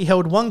he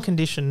held one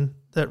condition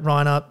that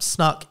Reiner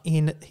snuck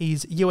in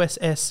his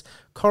USS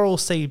Coral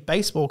Sea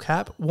baseball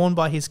cap worn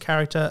by his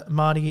character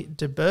Marty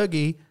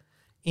DeBurgi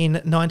in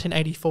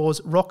 1984's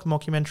rock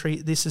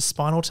mockumentary This Is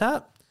Spinal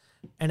Tap,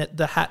 and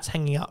the hat's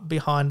hanging up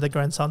behind the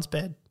grandson's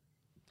bed.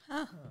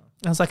 Huh.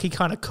 I was like, he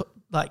kind of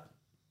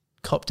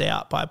copped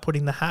out by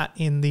putting the hat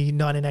in the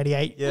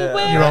 1988 Yeah. Well,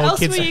 where year old else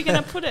kids. were you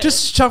going to put it?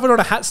 Just shove it on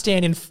a hat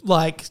stand in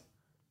like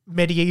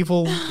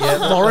medieval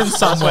Florence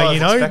That's what somewhere, I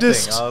was expecting.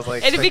 Just I was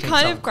like It'd be expecting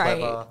kind some of great.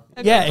 clever-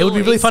 A yeah, good it would be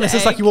little really fun. It's Easter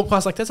just like egg. you walk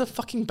past, like there's a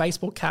fucking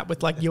baseball cap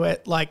with like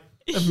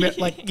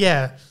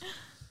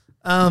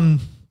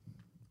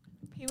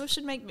People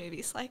should make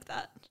movies like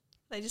that.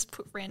 They just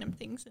put random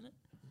things in it.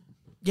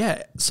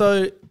 yeah.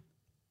 So,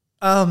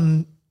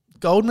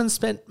 Goldman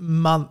spent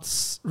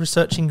months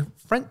researching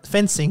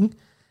fencing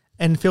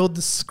and filled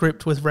the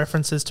script with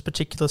references to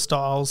particular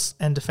styles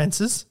and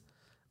defenses.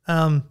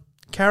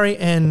 Carrie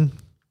and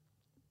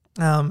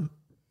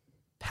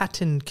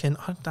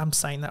Pattinkin, I'm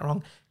saying that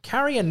wrong.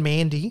 Carrie and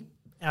Mandy,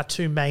 our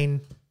two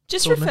main,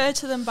 Just Swordman. refer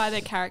to them by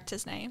their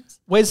characters' names.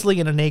 Wesley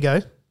and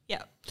Inigo,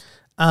 Yeah.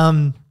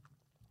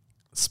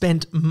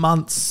 spent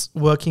months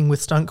working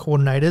with stunt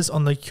coordinators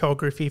on the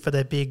choreography for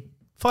their big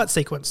fight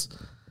sequence.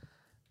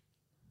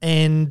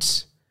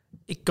 And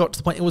it got to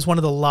the point, it was one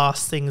of the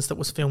last things that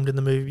was filmed in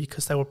the movie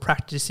because they were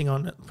practicing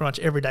on it pretty much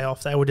every day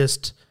off. They were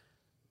just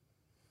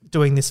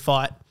doing this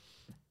fight.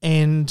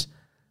 And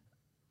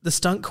the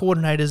stunt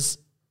coordinators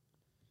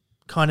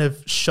kind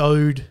of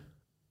showed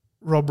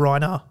Rob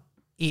Reiner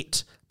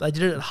it. They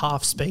did it at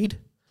half speed.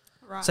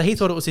 Right. So he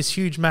thought it was this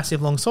huge,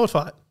 massive, long sword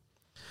fight.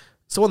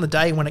 So on the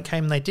day when it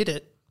came and they did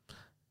it,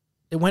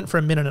 it went for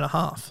a minute and a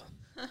half.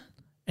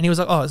 And he was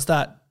like, oh, is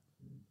that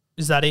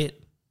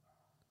it?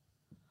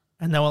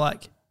 And they were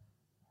like,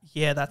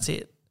 yeah, that's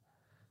it.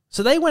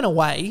 So they went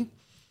away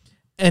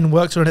and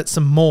worked on it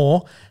some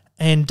more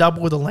and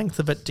doubled the length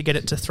of it to get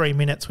it to 3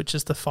 minutes, which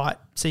is the fight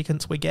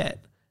sequence we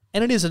get.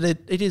 And it is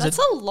That's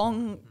a a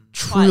long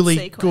truly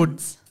fight good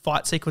sequence.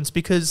 fight sequence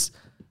because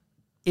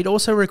it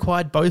also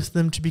required both of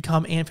them to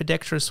become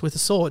ambidextrous with a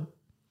sword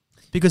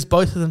because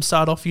both of them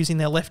start off using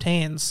their left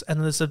hands,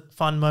 and there's a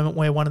fun moment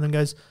where one of them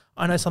goes,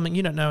 I know something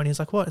you don't know, and he's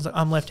like, what? He's like,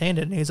 I'm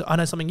left-handed, and he's like, I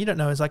know something you don't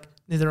know. He's like,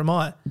 neither am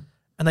I.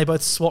 And they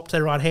both swapped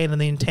their right hand,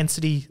 and the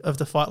intensity of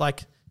the fight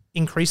like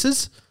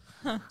increases.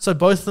 So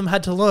both of them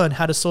had to learn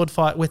how to sword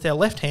fight with their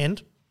left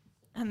hand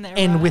And they're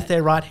and right. with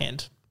their right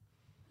hand,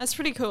 That's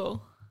pretty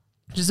cool.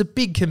 which is a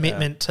big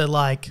commitment to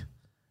like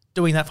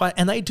doing that fight,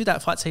 and they do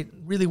that fight scene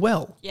really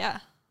well. Yeah.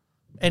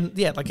 And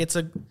yeah, like it's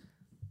a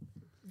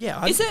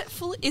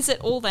Is it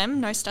all them?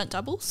 No stunt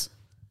doubles?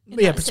 in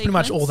yeah, that it's pretty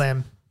much all sequence?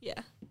 them.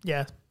 Yeah.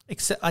 Yeah,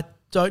 except I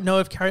don't know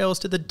if Carrie Ellis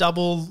did the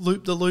double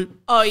loop the loop.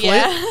 Oh flip,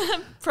 yeah.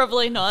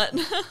 Probably not.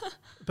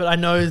 but I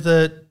know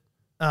that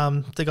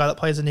the guy that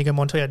plays Inigo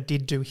Montoya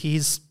did do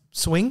his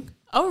swing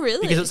Oh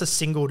really? because it's a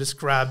single just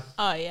grab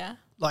Oh yeah.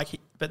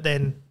 but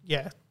then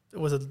yeah, it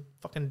was a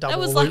fucking double. That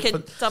was loop like a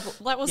for- double.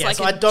 That was yeah, like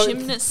so a I don't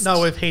gymnast.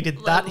 know if he did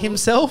that level.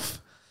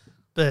 himself,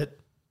 but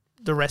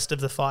the rest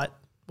of the fight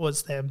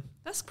was them.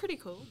 That's pretty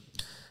cool.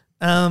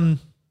 The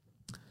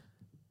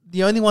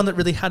only one that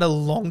really had a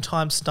long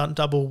time stunt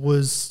double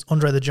was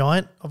Andre the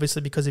Giant,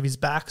 obviously because of his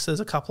back. So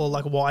there's a couple of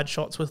like wide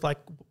shots with like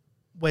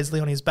Wesley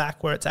on his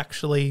back where it's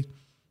actually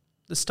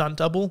the stunt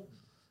double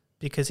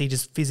because he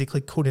just physically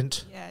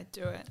couldn't. Yeah,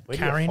 do it. Where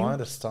do Carrying you him?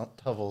 find a stunt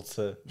double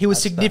to? He was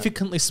match that?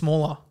 significantly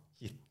smaller.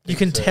 You think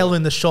can so? tell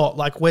in the shot,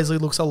 like Wesley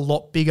looks a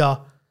lot bigger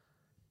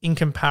in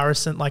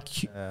comparison,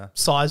 like Yeah.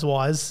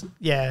 size-wise.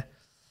 Yeah.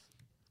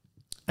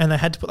 And they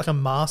had to put like a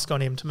mask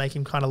on him to make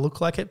him kind of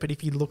look like it. But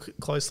if you look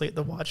closely at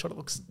the wide shot, it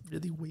looks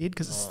really weird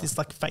because it's this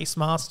like face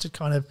mask to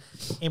kind of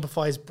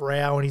amplify his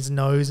brow and his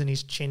nose and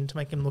his chin to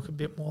make him look a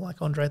bit more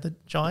like Andre the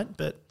Giant.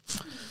 But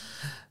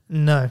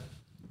no.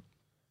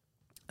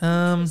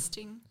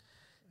 Interesting.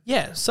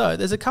 Yeah, so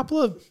there's a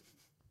couple of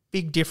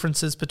big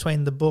differences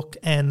between the book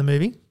and the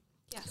movie.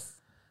 Yes.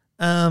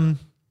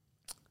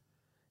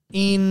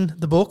 In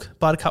the book,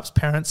 Buttercup's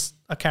parents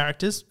are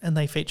characters and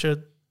they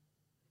feature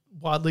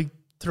widely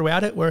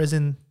throughout it, whereas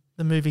in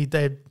the movie,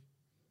 they're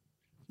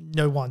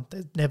no one.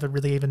 They're never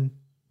really even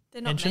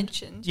They're not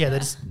mentioned. Yeah, they're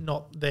just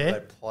not there. They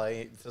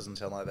play. It doesn't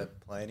sound like they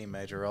play any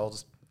major role.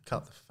 Just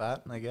cut the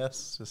fat, I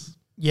guess. Just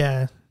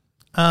Yeah.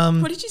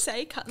 What did you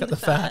say? Cutting Cut the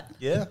the fat? fat.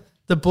 yeah.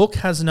 The book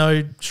has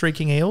no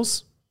shrieking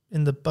eels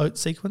in the boat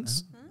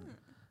sequence,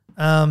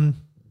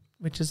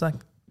 which is like,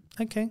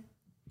 okay.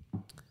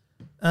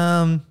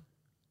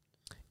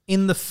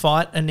 In the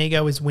fight,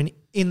 Inigo is winning.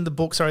 In the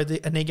book,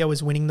 Inigo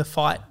is winning the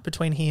fight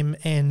between him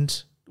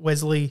and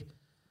Wesley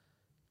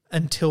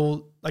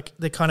until like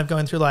they're kind of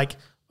going through like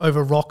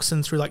over rocks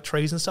and through like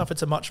trees and stuff.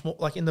 It's a much more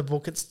like in the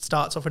book. It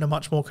starts off in a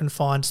much more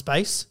confined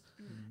space,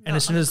 and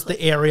as soon as the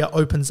area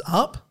opens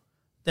up,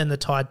 then the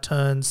tide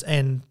turns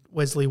and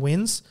Wesley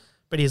wins.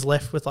 But he's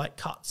left with like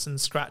cuts and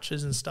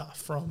scratches and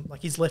stuff from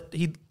like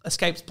he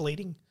escapes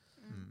bleeding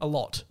a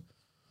lot.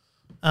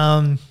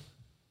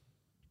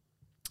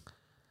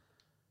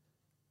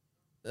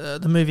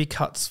 The movie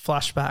cuts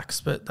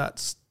flashbacks, but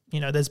that's,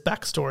 there's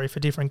backstory for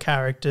different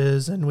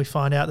characters, and we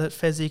find out that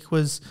Fezzik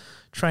was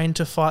trained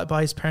to fight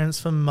by his parents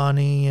for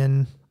money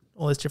and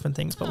all these different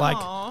things. But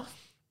like,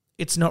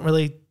 it's not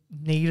really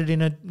needed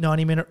in a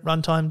 90-minute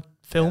runtime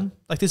film.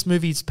 Like this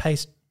movie's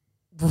paced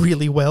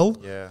really well.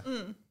 Yeah.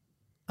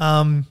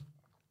 When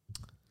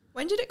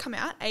did it come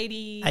out?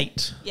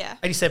 8. Yeah.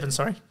 87,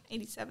 sorry.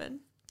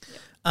 87.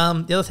 The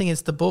other thing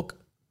is the book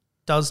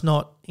does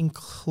not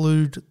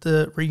include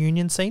the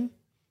reunion scene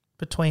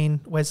between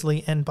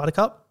Wesley and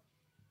Buttercup.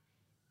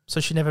 So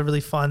she never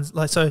really finds...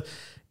 So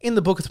in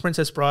the book of The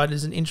Princess Bride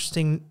is an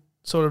interesting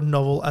sort of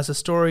novel as a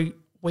story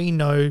we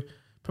know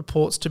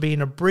purports to be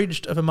an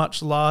abridged of a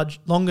much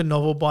longer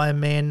novel by a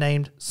man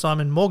named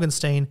Simon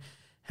Morgenstein.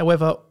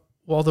 However,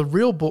 while the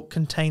real book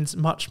contains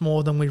much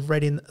more than we've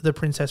read in The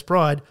Princess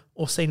Bride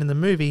or seen in the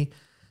movie,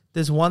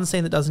 there's one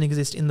scene that doesn't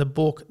exist in the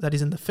book that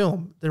is in the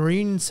film. The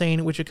reunion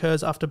scene, which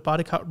occurs after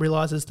Buttercup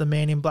realizes the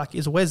man in black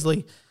is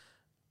Wesley.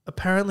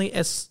 Apparently,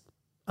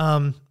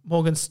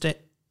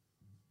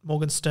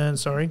 Morgenstern,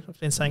 sorry, I've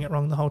been saying it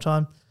wrong the whole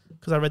time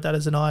because I read that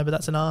as an I, but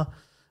that's an R.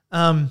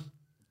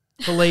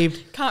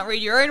 Believed... Can't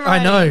read your own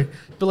writing. I know.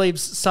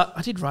 Believes...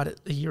 I did write it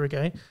a year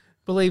ago.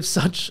 Believes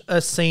such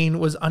a scene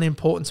was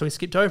unimportant, so he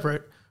skipped over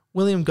it.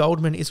 William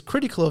Goldman is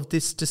critical of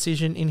this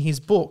decision in his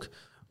book,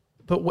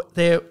 but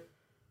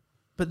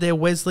their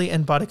Wesley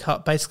and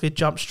Buttercup basically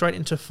jump straight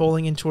into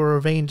falling into a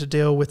ravine to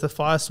deal with the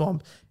fire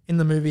swamp. In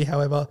the movie,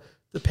 however,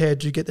 the pair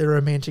do get their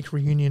romantic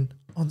reunion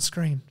on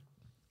screen.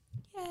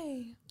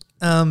 Yay.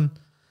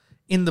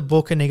 In the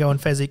book, Inigo and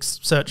Fezzik's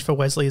search for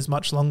Wesley is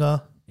much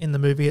longer. In the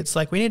movie, it's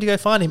like, we need to go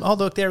find him. Oh,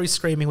 look, there he's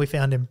screaming, we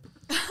found him.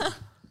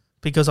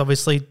 Because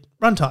obviously,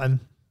 runtime.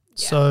 Yeah.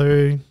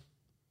 So,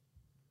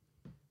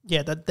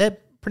 yeah, they're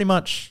pretty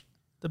much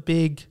the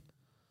big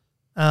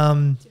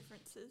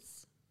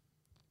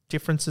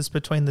differences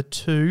between the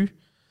two.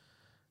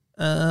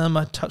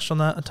 I touched on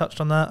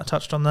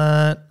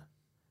that.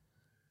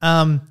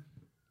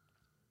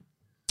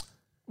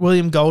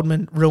 William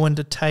Goldman ruined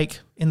a take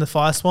in the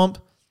fire swamp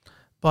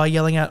by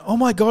yelling out, "Oh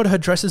my God, her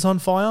dress is on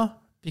fire,"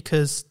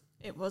 because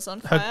it was on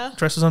her fire.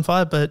 dress was on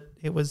fire, but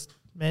it was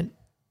meant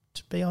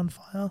to be on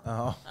fire.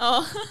 Oh.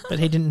 But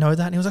he didn't know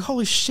that, and he was like,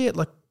 "Holy shit!"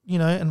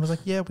 And was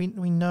like, "Yeah, we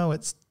know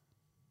it's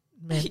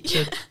meant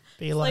to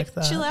be like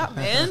that." Chill out,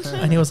 man.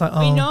 And he was like, "Oh,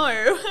 we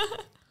know.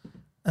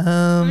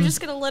 We're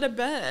just gonna let it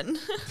burn."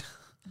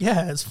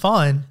 Yeah, it's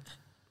fine.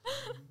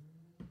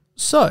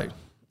 So,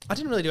 I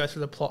didn't really go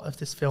through the plot of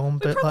this film, We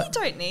but probably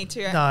don't need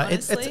to. no,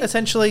 it's honestly.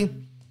 essentially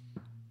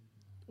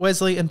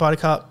Wesley and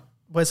Buttercup.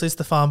 Wesley's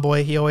the farm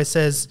boy. He always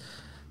says,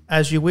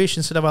 "As you wish,"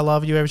 instead of "I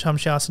love you." Every time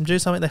she asks him to do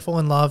something, they fall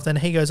in love. Then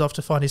he goes off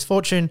to find his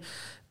fortune.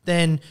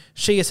 Then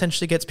she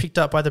essentially gets picked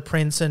up by the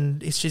prince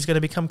and she's going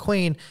to become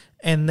queen.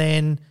 And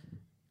then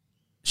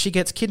she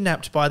gets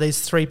kidnapped by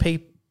these 3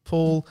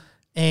 people,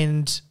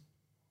 and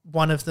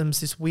one of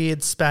them's this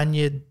weird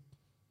Spaniard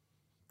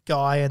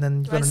guy, and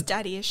then Who has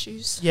daddy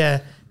issues.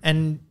 yeah,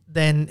 and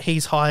then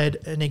he's hired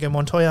Inigo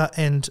Montoya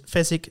and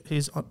Fezzik,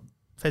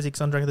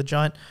 Fezzik's Andre the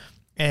Giant,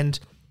 and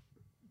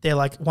they're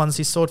like, one's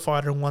his sword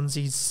fighter and one's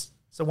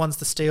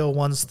the steel,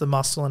 one's the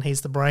muscle, and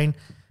he's the brain.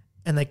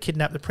 And they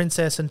kidnap the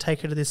princess and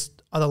take her to this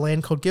other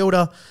land called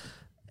Gilda.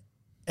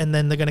 And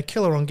then they're going to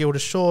kill her on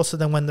Gilda's shore. So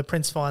then when the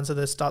prince finds her,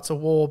 there starts a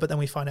war. But then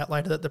we find out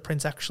later that the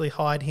prince actually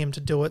hired him to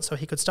do it so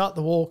he could start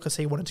the war because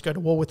he wanted to go to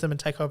war with them and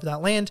take over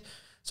that land.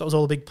 So it was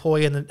all a big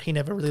ploy, and he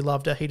never really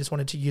loved her. He just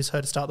wanted to use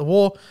her to start the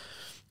war.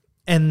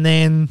 And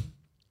then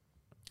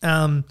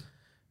the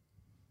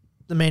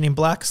man in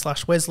black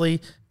 /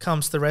 Wesley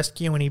comes to the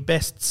rescue, and he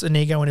bests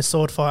Inigo in a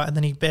sword fight, and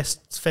then he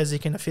bests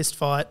Fezzik in a fist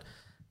fight,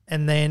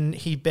 and then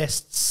he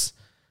bests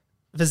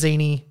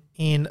Vizzini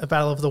in a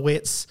battle of the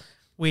wits,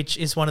 which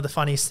is one of the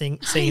funniest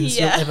scenes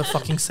you'll ever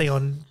fucking see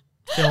on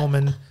film.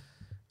 And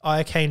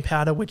iocane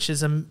powder, which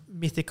is a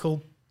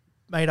mythical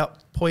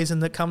made-up poison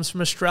that comes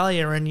from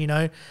Australia, and, you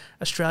know,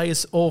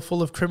 Australia's all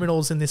full of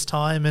criminals in this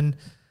time, and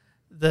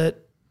that,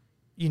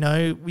 you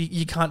know,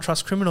 you can't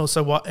trust criminals.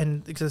 So what?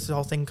 And because the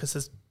whole thing, because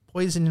there's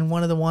poison in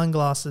one of the wine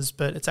glasses,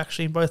 but it's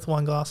actually in both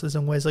wine glasses,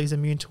 and Wesley's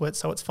immune to it,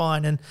 so it's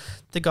fine. And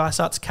the guy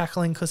starts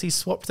cackling because he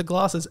swapped the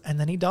glasses, and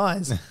then he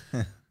dies.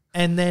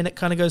 And then it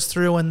kind of goes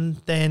through, and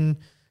then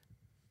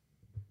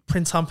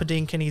Prince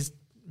Humperdinck and his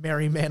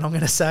merry men, I'm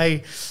going to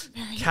say,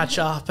 catch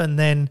up, and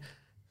then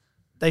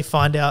they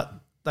find out,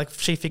 like,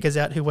 she figures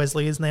out who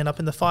Wesley is, and they end up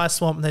in the fire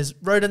swamp, and there's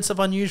rodents of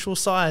unusual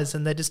size,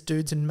 and they're just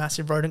dudes in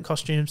massive rodent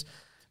costumes,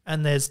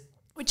 and there's...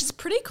 Which is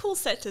pretty cool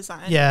set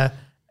design. Yeah,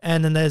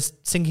 and then there's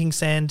sinking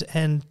sand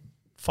and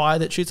fire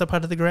that shoots up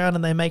out of the ground,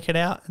 and they make it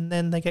out, and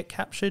then they get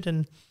captured,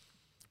 and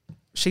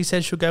she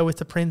says she'll go with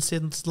the prince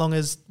as long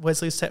as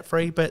Wesley's set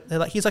free, but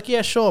he's like,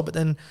 yeah, sure, but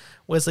then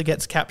Wesley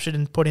gets captured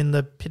and put in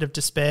the pit of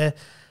despair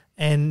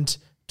and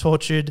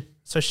tortured.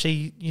 So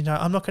she, you know,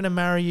 I'm not going to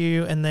marry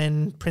you. And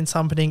then Prince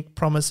Humperdinck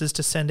promises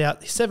to send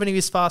out 7 of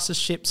his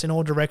fastest ships in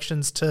all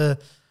directions to,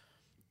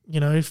 you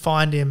know,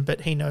 find him.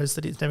 But he knows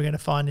that he's never going to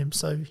find him.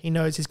 So he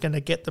knows he's going to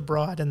get the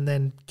bride and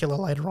then kill her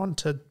later on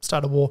to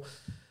start a war.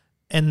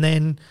 And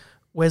then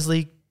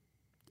Wesley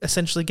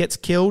essentially gets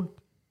killed.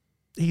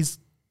 He's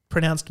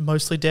pronounced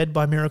mostly dead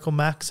by Miracle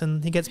Max,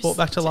 and he gets brought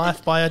back to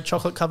life by a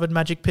chocolate-covered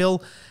magic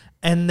pill.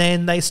 And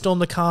then they storm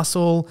the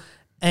castle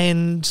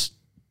and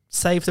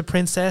save the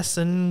princess,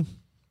 and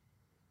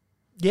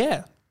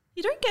yeah.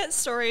 You don't get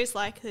stories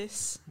like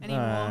this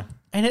anymore.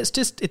 And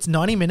it's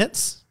 90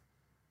 minutes.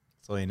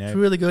 That's all you know. It's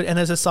really good. And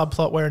there's a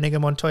subplot where Inigo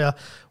Montoya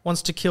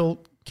wants to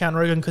kill Count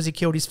Rugen because he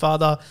killed his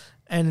father,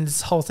 and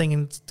this whole thing,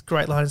 and it's a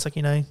great line. It's like,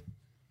 you know,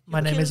 my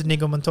name is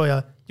Inigo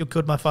Montoya. You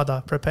killed my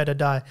father. Prepare to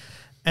die.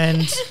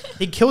 And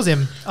he kills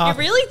him. You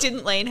really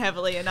didn't lean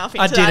heavily enough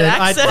into I didn't. that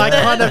accent. I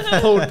kind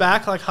of pulled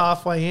back like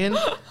halfway in.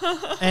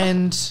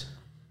 And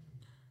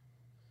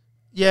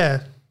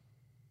yeah.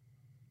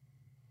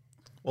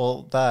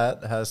 Well,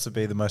 that has to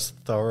be the most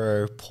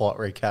thorough plot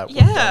recap we've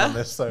Yeah. done on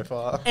this so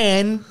far.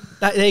 And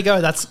there you go.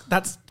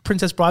 That's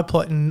Princess Bride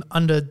plot in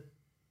under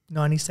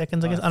 90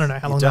 seconds, I guess. I don't know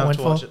how long that went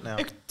for. Watch it now.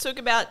 It took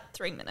about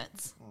 3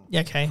 minutes. Yeah,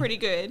 okay. Pretty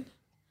good.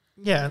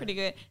 Yeah. Pretty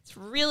good. It's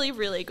really,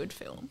 really good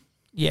film.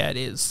 Yeah, it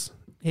is.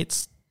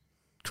 It's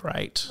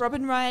great.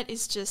 Robin Wright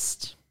is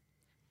just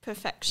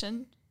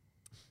perfection.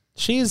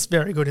 She is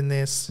very good in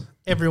this.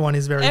 Everyone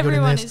is very good in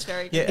Everyone this. is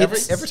very good. Yeah, in every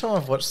this. time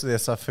I've watched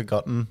this, I've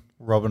forgotten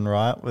Robin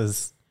Wright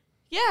was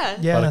Yeah.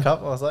 Buttercup.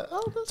 I was like,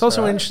 oh, that's It's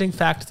also right. an interesting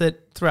fact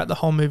that throughout the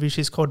whole movie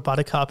she's called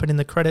Buttercup, and in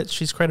the credits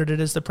she's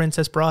credited as the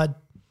Princess Bride.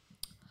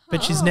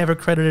 But she's never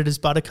credited as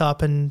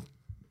Buttercup, and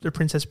the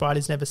Princess Bride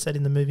is never said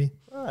in the movie.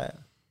 Right.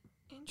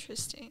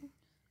 Interesting.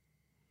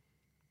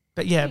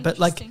 But yeah, but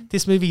like Interesting.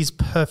 this movie is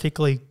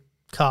perfectly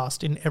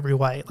cast in every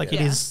way. Like it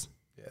Yeah. is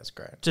Yeah, it's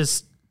great.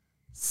 just,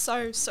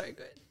 So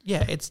good.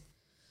 yeah, it's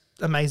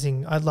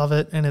amazing. I love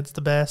it, and it's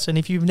the best. And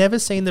if you've never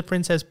seen The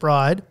Princess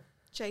Bride,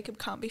 Jacob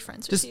can't be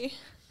friends Just- with you.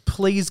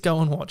 please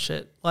go and watch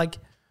it. Like,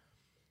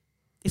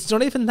 it's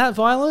not even that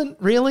violent,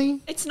 really.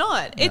 It's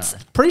not. It's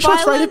Pretty sure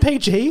it's violent.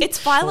 rated PG. It's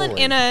violent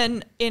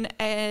Surely. in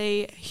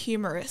a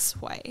humorous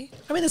way.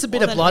 I mean, there's a bit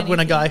more of than blood when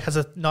a anything. guy has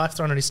a knife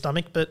thrown on his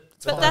stomach, but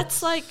it's But fine.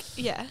 that's like,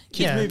 yeah. Kids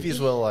Yeah. movies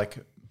were like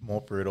more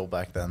brutal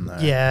back then, though.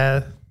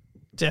 Yeah,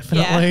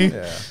 definitely.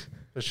 Yeah,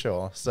 for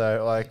sure.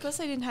 So like, Because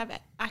I didn't have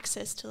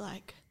access to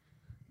like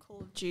Call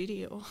of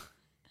Duty or,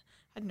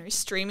 I don't know,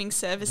 streaming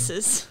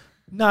services.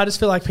 No, I just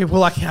feel like people were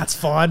like, yeah, it's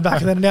fine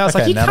back then. Now it's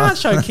Okay, like, you Nana. can't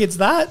show kids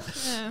that.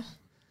 Yeah.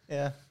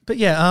 yeah. But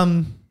yeah,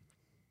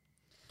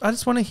 I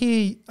just want to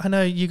hear, I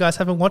know you guys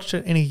haven't watched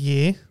it in a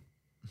year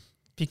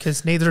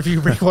because neither of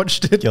you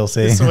rewatched it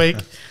Guilty. this week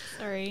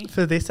Sorry.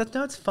 for this.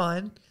 No, it's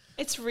fine.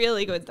 It's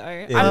really good though.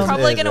 is- I'm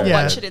probably it is going to really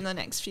watch good. it in the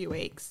next few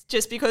weeks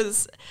just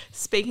because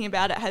speaking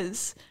about it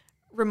has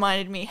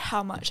reminded me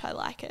how much I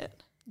like it.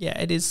 Yeah,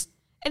 it is.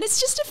 And it's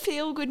just a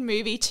feel good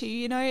movie too,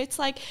 you know? It's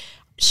like,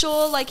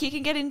 sure, like you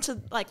can get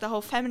into like the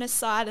whole feminist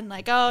side and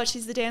like, oh,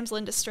 she's the damsel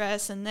in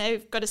distress and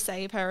they've got to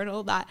save her and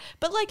all that.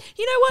 But like,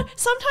 you know what?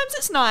 Sometimes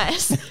it's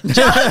nice.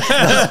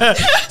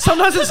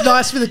 Sometimes it's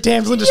nice for the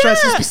damsel in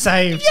distress to be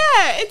saved.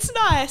 Yeah, it's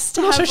nice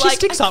to But also, have she like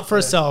sticks up for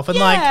herself and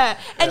yeah,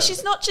 and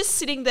she's not just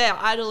sitting there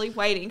idly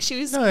waiting. She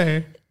was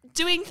no.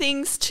 doing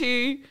things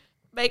to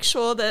make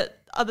sure that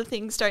other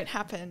things don't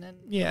happen and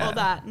Yeah. all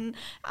that. And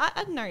I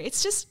don't know.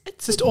 It's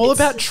just all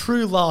about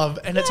true love,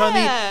 and it's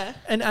only Yeah.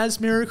 and as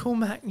Miracle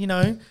Mac,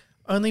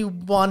 only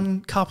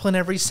one couple in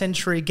every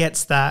century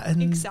gets that,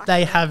 and Exactly.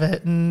 they have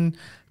it. And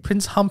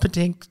Prince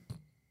Humperdinck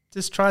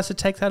just tries to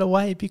take that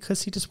away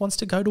because he just wants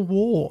to go to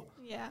war.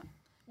 Yeah.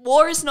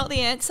 War is not the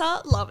answer.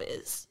 Love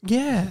is.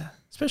 Yeah,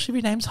 especially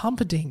if your name's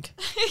Humperdinck.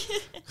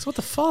 'Cause what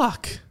the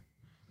fuck?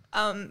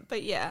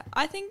 But yeah,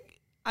 I think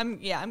I'm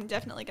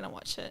definitely gonna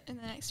watch it in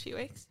the next few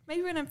weeks.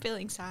 Maybe when I'm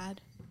feeling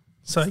sad.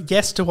 So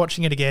yes to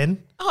watching it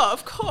again. Oh,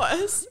 of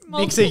course. Nick said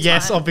Multiple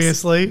yes, times.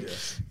 obviously.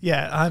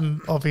 Yeah,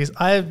 I'm obvious.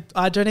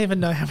 I don't even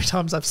know how many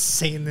times I've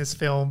seen this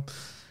film.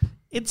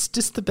 It's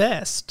just the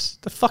best.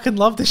 I fucking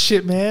love this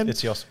shit, man.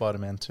 It's your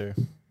Spider-Man too.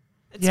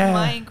 It's Yeah.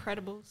 My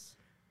Incredibles.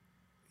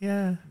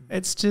 Yeah,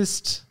 it's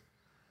just,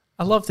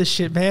 I love this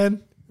shit,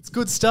 man. It's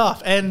good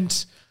stuff.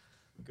 And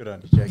Good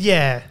on you, Jake.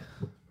 yeah,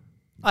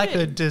 I Good.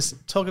 could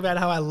just talk about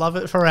how I love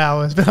it for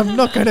hours, but I'm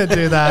not going to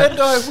do that. And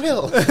I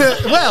will.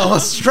 Well,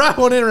 strap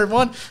on in,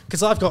 everyone,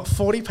 because I've got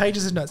 40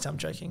 pages of notes. I'm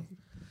joking.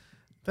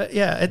 But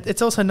yeah,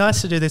 it's also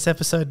nice to do this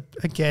episode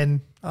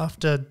again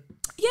after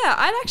Yeah,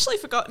 I'd actually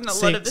forgotten a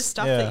lot of the 6,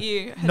 stuff yeah. that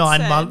you had 9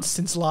 said. months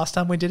since the last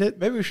time we did it.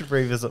 Maybe we should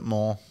revisit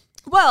more.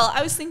 Well,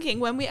 I was thinking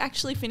when we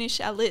actually finish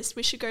our list,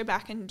 we should go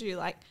back and do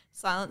like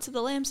Silence of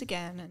the Lambs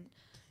again and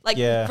like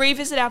Yeah.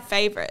 revisit our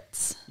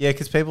favorites. Yeah,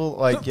 because people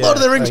like Lord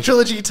of the Rings like,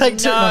 trilogy, take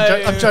 2. No,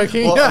 I'm No.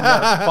 joking. Well,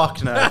 no,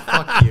 fuck no,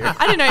 fuck you.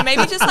 I don't know,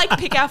 maybe just like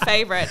pick our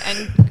favorite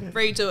and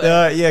redo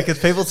it. Yeah, because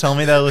people tell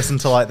me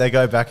they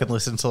go back and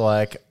listen to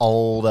like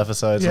old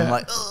episodes. And Yeah. I'm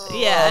like, oh,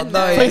 Yeah,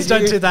 no. Please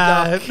don't do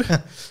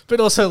that. But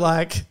also,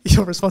 like,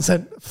 your response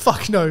said,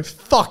 fuck no,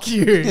 fuck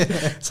you.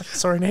 It's like,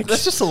 sorry, Nick.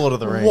 that's just a Lord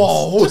of the Rings.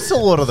 Whoa. Just a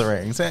Lord of the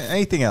Rings.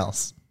 Anything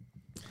else?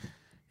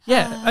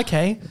 Yeah,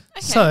 okay.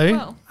 So,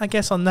 well. I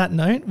guess on that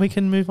note, we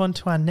can move on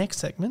to our next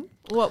segment.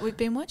 What we've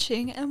been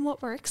watching and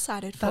what we're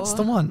excited for. That's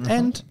the one. Mm-hmm.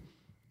 And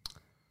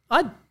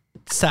I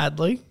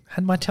sadly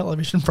had my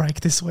television break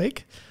this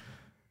week.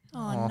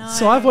 Oh no.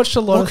 So I've watched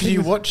a lot What of can you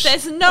things. watch?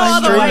 There's no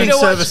other way streaming to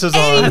watch services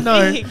on. I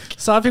anything. know.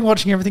 So I've been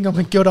watching everything on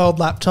my good old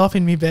laptop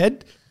in my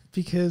bed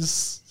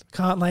because I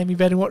can't lay in my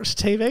bed and watch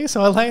TV.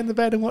 So I lay in the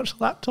bed and watch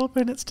the laptop,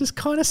 and it's just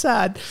kind of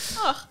sad.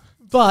 Oh,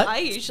 But I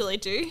usually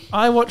do.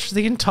 I watched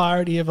the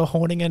entirety of A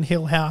Haunting in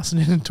Hill House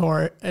and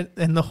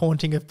The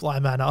Haunting of Bly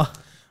Manor.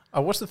 I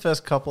watched the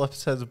first couple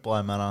episodes of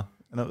Bly Manor,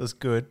 and it was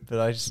good, but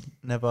I just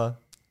never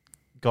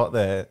got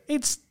there.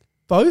 It's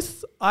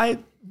both I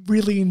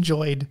really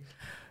enjoyed.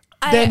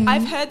 Then-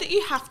 I've heard that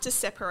you have to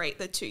separate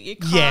the two. You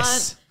can't.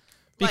 Yes.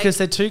 Because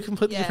like- they're two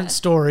completely yeah. different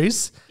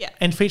stories Yeah.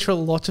 and feature a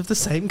lot of the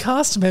same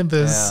cast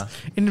members Yeah.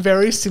 in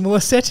very similar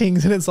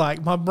settings. And it's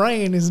like, my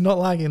brain is not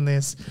liking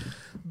this.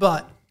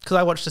 But because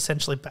I watched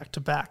essentially back to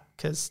back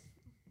because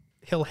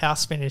Hill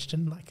House finished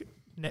and like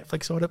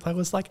Netflix autoplay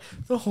was like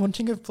The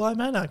Haunting of Bly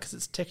Manor because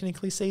it's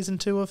technically season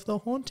 2 of The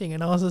Haunting.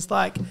 And I was just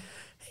like,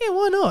 hey,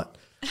 why not?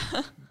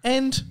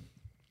 And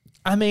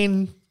I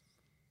mean,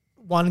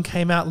 one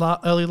came out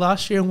early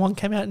last year and one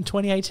came out in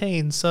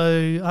 2018.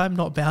 So I'm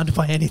not bound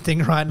by anything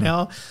right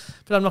now.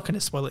 But I'm not going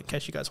to spoil it in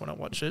case you guys want to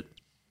watch it.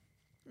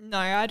 No,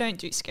 I don't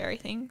do scary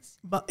things.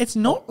 But it's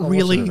not I'll watch it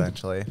really.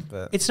 eventually,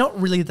 but It's not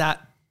really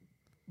that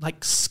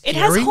like scary. It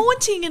has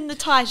haunting in the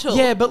title.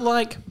 Yeah, but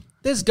like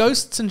there's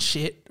ghosts and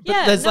shit. But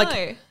yeah, there's no.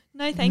 like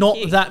no, thank not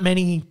you. that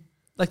many.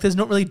 Like there's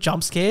not really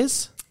jump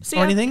scares See,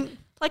 or I'm- anything.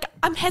 Like,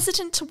 I'm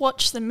hesitant to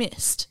watch The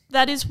Mist.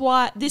 That is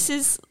why this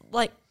is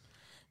like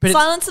But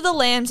Silence of the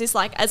Lambs is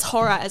like as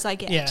horror as I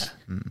get. yeah.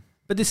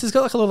 But this has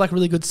got like a lot of like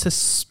really good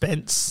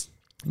suspense.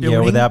 yeah,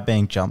 building. without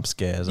being jump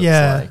scares. It's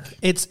Yeah, like,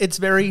 it's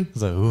very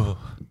it's like, ooh.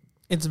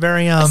 it's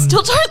very I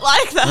still don't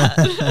like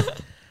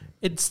that.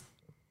 it's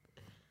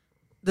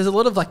there's a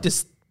lot of like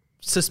this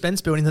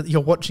suspense building that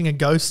you're watching a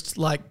ghost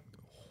like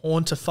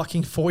haunt a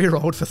fucking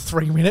 4-year-old for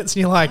 3 minutes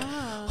and you're like,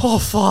 oh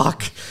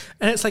fuck.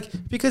 And it's like,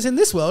 because in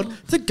this world,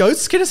 the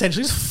ghosts can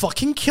essentially just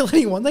fucking kill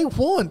anyone they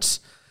want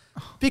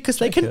because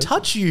they can good.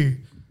 touch you.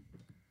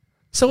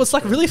 So it's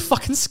like really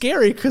fucking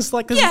scary because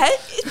like there's,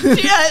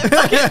 yeah,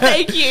 fucking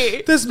thank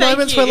you. there's Thank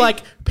moments you. where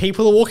like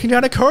people are walking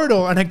down a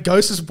corridor and a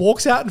ghost just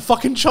walks out and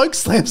fucking choke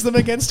slams them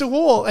against a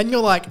wall and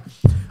you're like,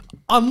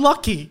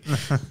 unlucky.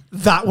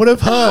 That would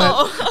have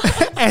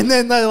hurt. And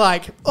then they're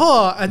like,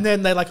 oh, and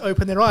then they like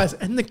open their eyes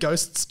and the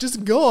ghost's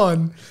just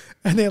gone.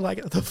 And they're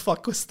like, the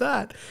fuck was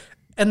that?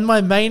 And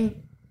my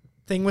main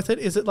thing with it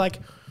is that like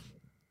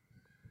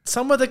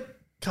some of the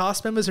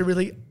cast members are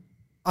really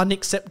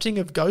unaccepting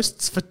of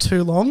ghosts for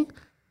too long.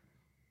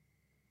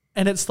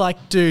 And it's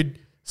like, dude,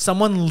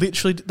 someone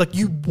literally, like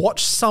you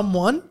watch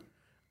someone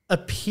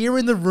appear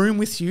in the room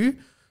with you,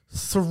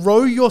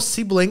 throw your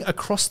sibling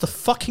across the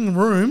fucking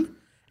room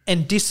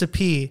and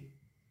disappear.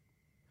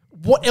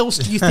 What else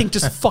do you think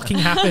just fucking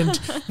happened,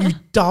 you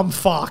dumb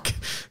fuck?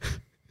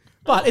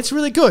 But it's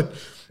really good.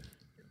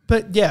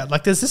 But yeah,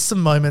 like there's just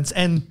some moments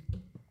and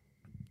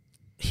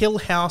Hill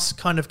House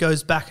kind of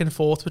goes back and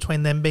forth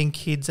between them being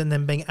kids and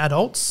them being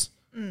adults.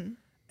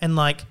 And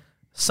like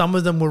some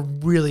of them were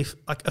really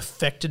like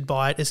affected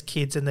by it as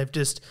kids and they've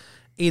just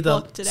either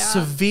Blocked it out.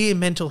 severe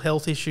mental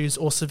health issues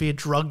or severe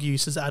drug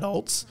use as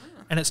adults,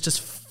 and it's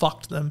just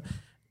fucked them.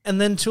 And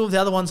then 2 of the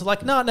other ones are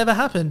like, no, it never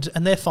happened,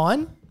 and they're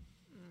fine.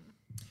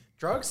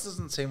 Drugs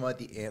doesn't seem like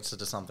the answer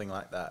to something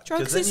like that. 'Cause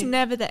Drugs then is you-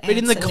 never the answer. But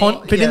in the Nick. in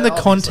the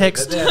obviously,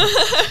 context, but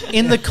then-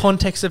 in the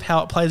context of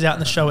how it plays out in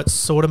the show, it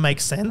sort of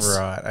makes sense.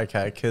 Right,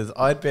 okay, because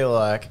I'd be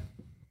like,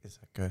 is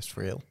that ghost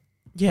real?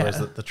 Yeah, Or is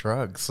it the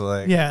drugs?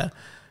 Like, yeah.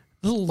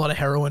 There's a lot of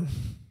heroin.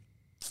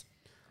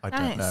 I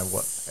don't know Nice.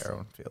 what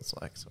heroin feels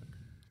like. So I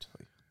couldn't tell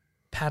you.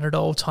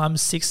 Panadol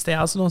times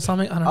 6,000 or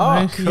something. I don't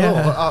Oh, know. cool.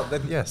 Yeah. Oh,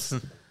 then yes.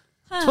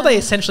 It's what they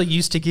essentially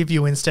used to give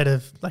you instead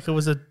of like it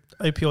was a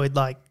opioid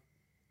like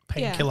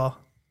painkiller.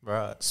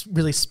 Right. It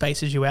really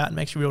spaces you out and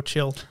makes you real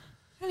chill.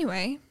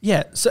 Anyway,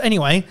 Yeah. So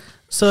anyway,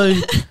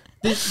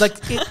 like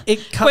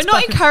it cuts. we're not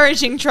back and-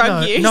 encouraging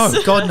drug use. No,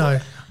 God no.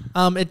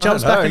 It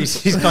jumps back.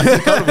 He's kind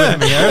of winning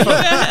me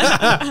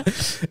over.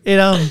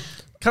 It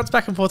cuts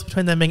back and forth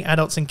between them being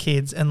adults and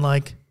kids, and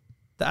like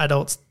the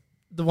adults,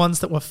 the ones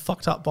that were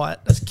fucked up by it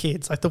as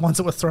kids, like the ones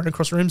that were thrown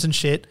across rooms and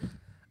shit,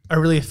 are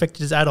really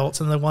affected as adults,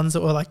 and the ones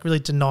that were like really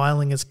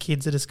denying as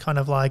kids are just kind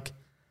of like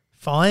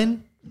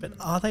fine, but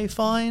are they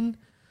fine?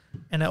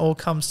 And it all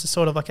comes to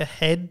sort of like a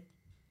head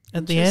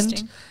at the end,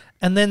 Interesting.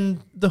 and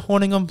then the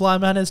haunting on Bly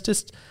Manor is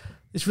just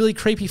this really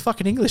creepy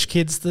fucking English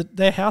kids that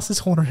their house is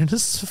haunted, and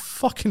it's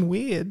fucking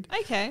weird.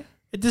 Okay.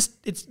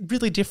 It's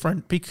really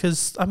different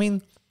because I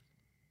mean,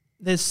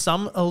 there's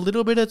a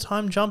little bit of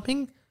time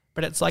jumping,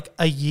 but it's like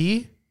a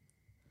year,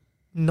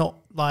 not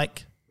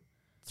like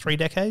 3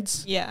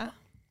 decades. Yeah.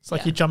 It's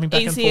like Yeah. you're jumping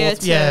back Easier and forth.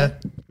 to Yeah,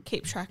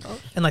 keep track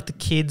of. and like the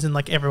kids and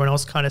like everyone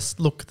else kind of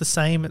look the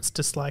same. It's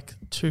just like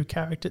 2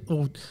 characters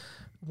or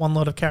one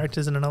lot of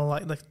characters and another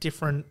like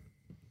different.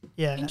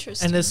 Yeah,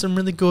 Interesting. And there's some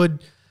really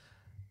good.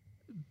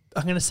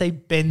 I'm gonna say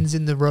bends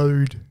in the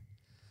road.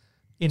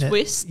 In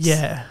Twists? it,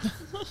 yeah.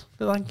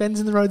 But like bends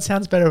in the road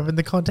sounds better in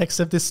the context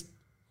of this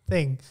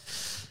thing.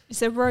 Is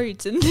there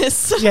roads in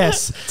this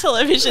Yes.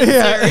 television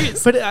Yeah.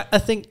 series? But I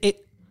think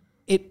it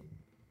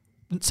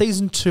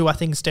season 2 I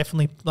think is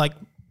definitely like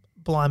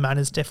Bly Manor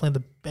is definitely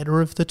the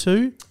better of the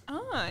 2.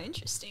 Oh,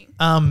 interesting.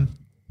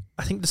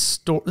 I think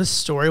the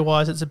story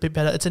wise it's a bit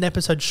better. It's an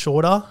episode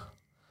shorter,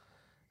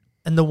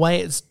 and the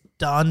way it's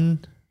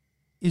done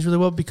is really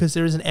well because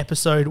there is an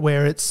episode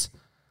where it's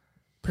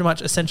pretty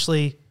much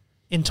essentially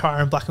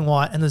entire in black and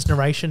white, and there's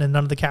narration, and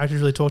none of the characters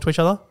really talk to each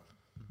other,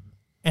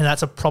 and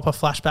that's a proper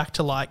flashback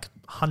to like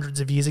hundreds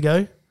of years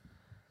ago.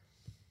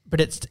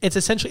 But it's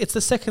essentially it's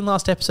the second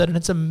last episode, and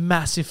it's a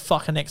massive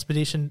fucking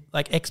exposition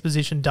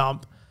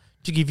dump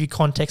to give you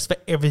context for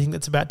everything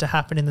that's about to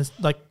happen in this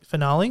like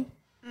finale.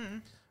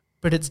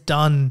 But it's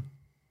done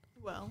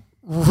Well,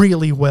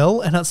 really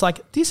well, and it's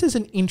like this is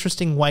an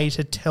interesting way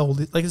to tell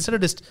this. Like instead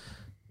of just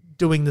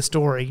doing the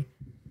story,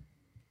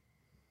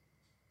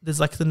 there's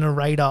like the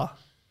narrator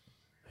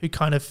who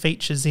kind of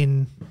features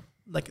in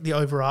like the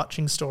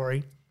overarching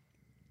story,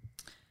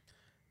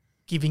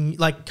 giving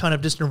like kind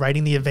of just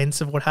narrating the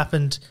events of what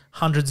happened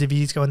hundreds of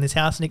years ago in this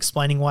house and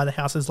explaining why the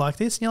house is like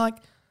this. And you're like,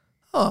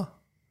 oh,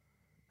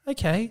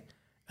 okay.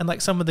 And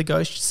like some of the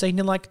ghost scene,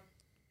 you're like,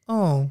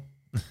 oh,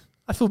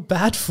 I feel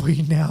bad for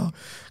you now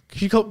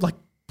because you got like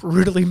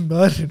brutally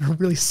murdered in a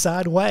really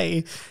sad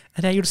way,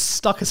 and now you're just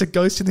stuck as a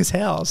ghost in this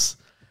house.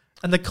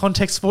 And the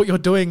context for what you're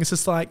doing is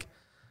just like,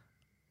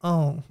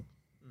 oh,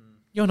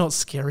 you're not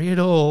scary at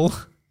all.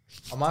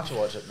 I might have to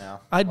watch it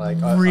now. I'd I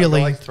got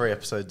really- like 3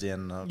 episodes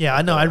in. Yeah,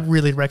 I know. I'd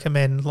really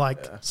recommend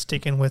like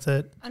sticking with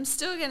it. I'm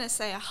still going to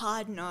say a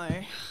hard no.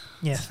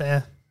 Yeah,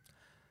 fair.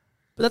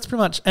 But that's pretty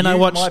much. And you I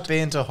watched. might be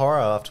into horror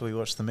after we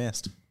watch The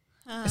Mist.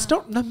 It's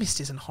not. No, Mist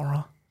isn't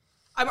horror.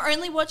 I'm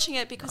only watching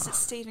it because it's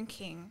Stephen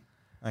King.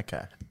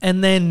 Okay.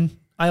 And then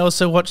I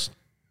also watched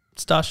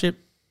Starship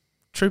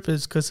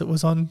Troopers because it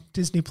was on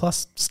Disney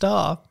Plus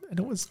Star, and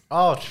it was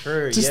Oh,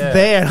 true. just yeah.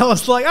 there. And I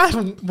was like, I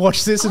haven't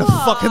watched this in a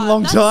fucking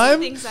long that's time.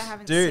 The things I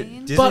haven't Dude,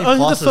 seen. Disney But only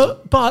Plus the is only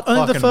the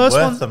fucking first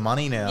worth one. the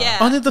money now. Yeah.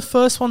 Only the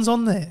first one's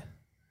on there.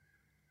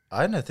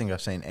 I don't think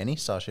I've seen any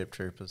Starship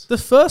Troopers. The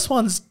first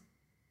one's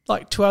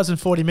like 2 hours and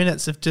 40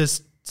 minutes of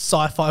just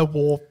sci-fi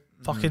war,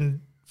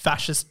 fucking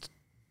fascist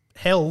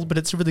hell. But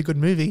it's a really good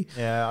movie.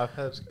 Yeah, I've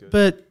heard it's good.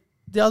 But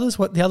the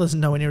others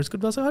nowhere near as good.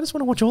 But I was like, I just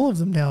want to watch all of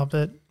them now,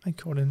 but I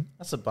couldn't.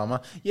 That's a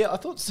bummer. Yeah, I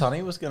thought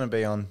Sunny was going to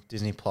be on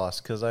Disney Plus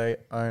because I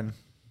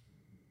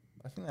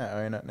think they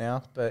own it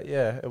now. But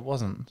yeah, it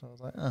wasn't. So I was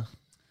like, oh. So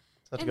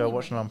I had to go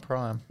watch it on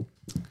Prime.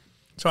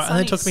 That's right. And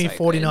it took me Sunny's so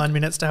 49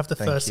 minutes to have the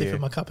Thank first sip you. of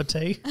my cup of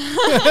tea.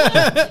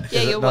 Yeah, Is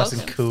it you're nice welcome.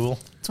 and cool.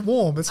 It's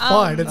warm. It's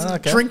fine. It's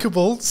Okay.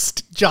 drinkable.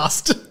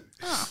 Just.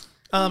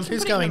 Oh, Who's put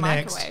it in going the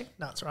next? microwave.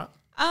 No, that's right.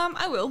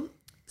 I will.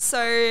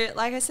 So,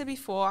 like I said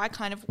before, I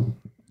kind of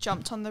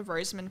jumped on the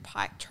Rosamund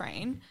Pike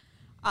train.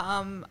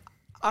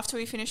 After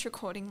we finished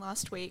recording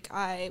last week,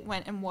 I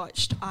went and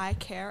watched I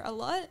Care a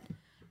Lot,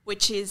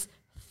 which is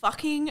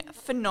fucking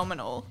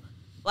phenomenal.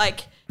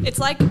 Like, it's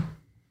like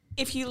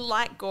if you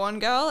like Gone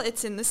Girl,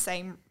 it's in the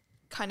same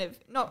kind of,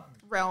 not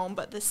realm,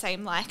 but the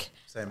same like,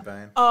 Same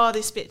vein. oh,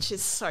 this bitch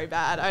is so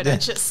bad. I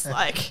don't just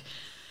like,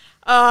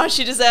 oh,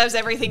 she deserves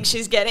everything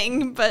she's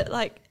getting. But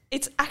like,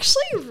 it's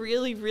actually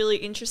really, really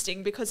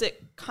interesting because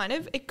it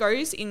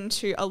goes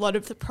into a lot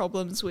of the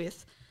problems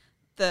with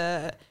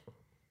the,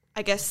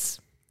 I guess,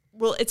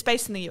 well, it's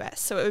based in the US,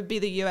 so it would be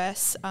the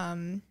US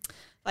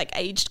like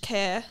aged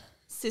care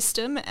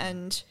system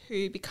and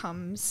who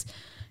becomes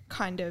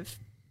kind of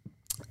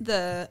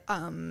the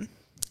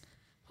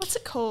what's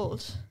it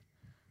called?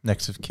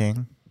 Next of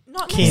kin.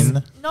 Not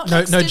Kin. not No,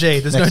 next no of, G.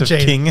 There's Next no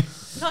of G. king.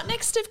 Not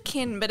next of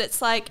kin, but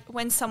it's like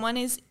when someone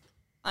is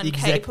exec-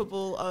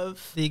 incapable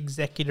of. The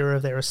executor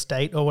of their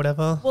estate or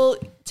whatever. Well,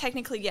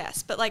 technically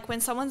yes, but like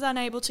when someone's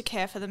unable to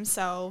care for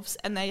themselves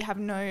and they have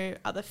no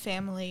other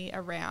family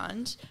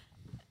around,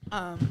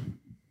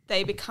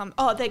 they become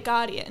their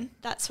guardian.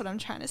 That's what I'm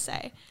trying to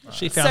say.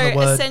 She found So the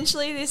word.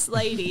 essentially, this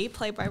lady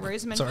played by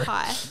Rosamund Sorry.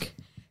 Pike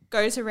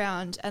goes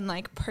around and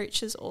like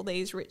poaches all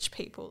these rich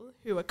people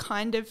who are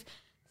kind of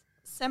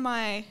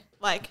semi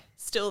like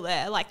still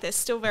there, like they're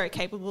still very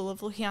capable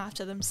of looking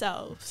after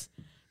themselves,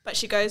 but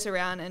she goes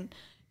around and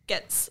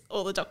gets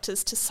all the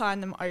doctors to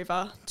sign them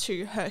over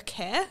to her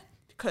care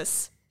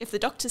because if the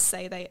doctors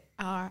say they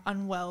are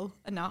unwell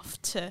enough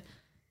to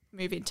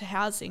move into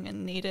housing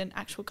and need an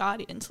actual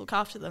guardian to look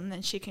after them,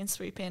 then she can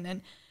swoop in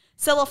and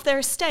sell off their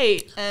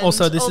estate. And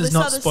Also, this all is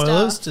not other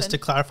spoilers, stuff just to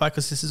and- clarify,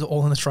 because this is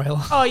all in the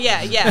trailer. Oh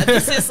yeah,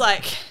 this is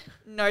like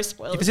no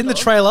spoilers. If it's in the at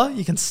all. trailer,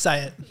 you can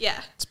say it.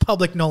 Yeah. It's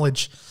public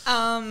knowledge.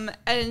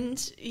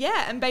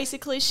 And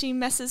basically she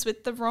messes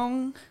with the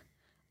wrong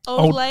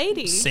old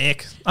lady.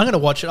 Sick. I'm going to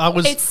watch it.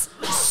 It's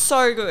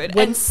so good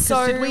When- and 'cause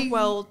so did we-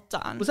 well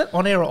done. Was that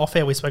on air or off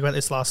air? We spoke about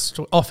this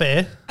off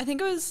air I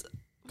think it was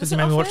because was you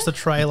it made me off watch air? the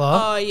trailer.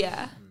 Oh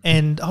yeah.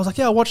 And I was like,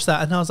 yeah, I'll watch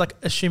that. And I was like,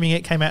 assuming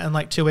it came out in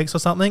like 2 weeks or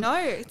something. No,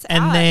 it's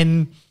And out.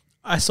 then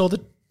I saw the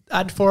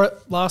ad for it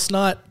last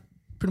night,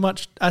 pretty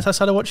much as I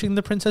started watching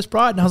The Princess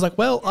Bride. And I was like,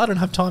 well, I don't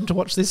have time to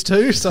watch this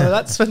too. So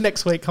that's for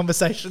next week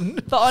conversation.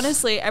 But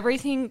honestly,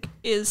 everything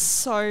is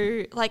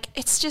so like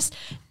it's just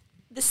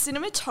the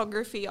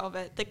cinematography of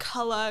it, the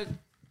color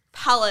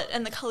palette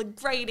and the color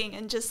grading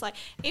and just like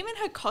even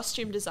her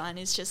costume design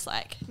is just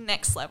like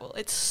next level.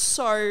 It's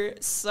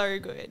so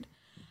good.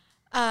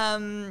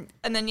 And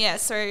then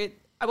so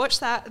I watched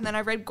that and then I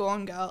read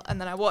Gone Girl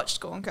and then I watched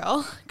Gone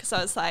Girl because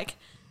I was like,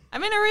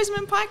 I'm in a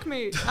Rosamund Pike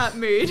mood,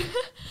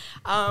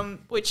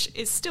 which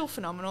is still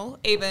phenomenal.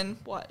 Even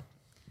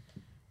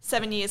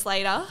 7 years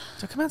later,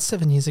 So it came out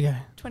 7 years ago.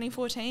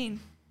 2014.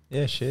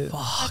 Yeah, shit.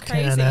 Fucking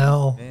crazy.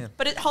 hell. Man.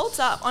 But it holds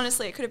up.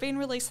 Honestly, it could have been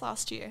released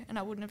last year and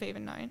I wouldn't have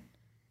even known.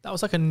 That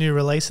was like a new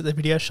release at the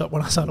video shop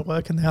when I started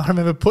working there. I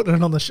remember putting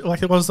it on the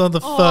like it was one of the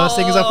first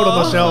things I put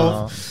on the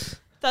shelf.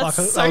 That's Like,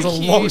 so that was a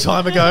cute. long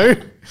time ago.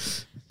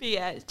 But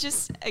yeah,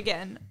 just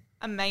again,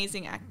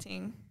 amazing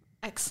acting,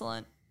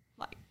 excellent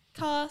like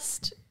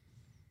cast.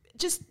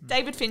 Just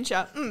David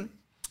Fincher,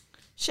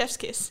 chef's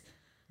kiss.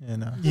 Yeah,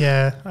 no.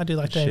 Yeah, I do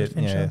like David Shit,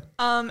 Fincher.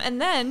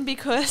 And then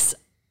because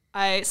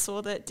I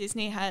saw that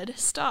Disney had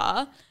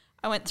Star,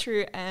 I went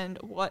through and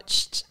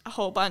watched a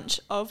whole bunch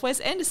of Wes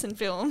Anderson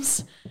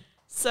films.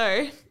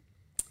 So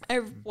I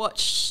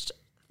watched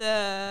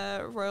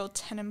The Royal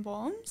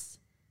Tenenbaums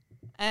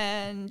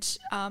and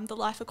The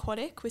Life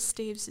Aquatic with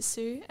Steve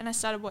Zissou, and I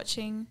started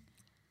watching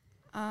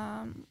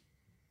I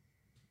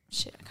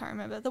can't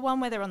remember. The one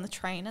where they're on the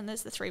train and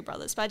there's the three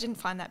brothers, but I didn't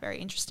find that very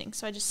interesting,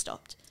 so I just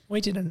stopped.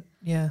 We didn't,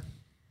 yeah.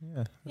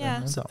 Yeah. Yeah.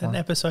 That's that An one.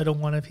 episode of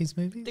one of his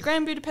movies. The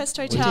Grand Budapest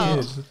We Hotel.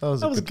 did. That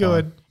was, That a was good.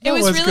 good. Time. It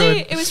was really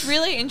good. it was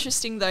really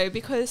interesting though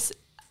because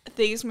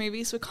these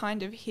movies were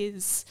kind of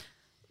his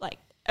like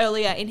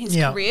earlier in his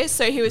Yeah. career,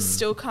 so he was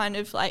still kind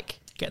of like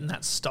Getting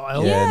that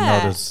style. Yeah.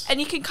 not as- and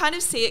you can kind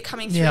of see it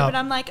coming through. Yeah. But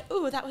I'm like,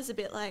 oh, that was a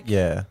bit like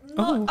Yeah.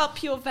 not Oh.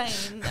 up your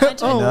vein. I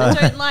don't, Oh. I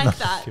don't like Not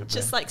that. up your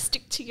Just vein. like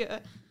stick to your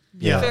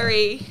Yeah.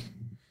 very.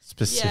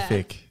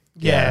 Specific.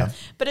 Yeah.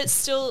 But it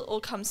still all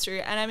comes through,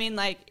 and I mean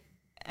like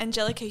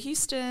Angelica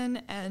Houston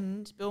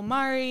and Bill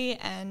Murray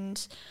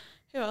and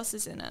who else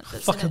is in it? That's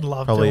in Fucking it?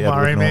 love Probably Bill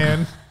Murray, Edward Norton.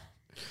 man.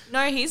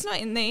 No, he's not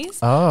in these.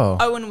 Oh.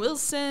 Owen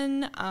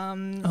Wilson.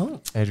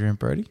 Oh, Adrian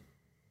Brody.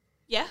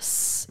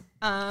 Yes.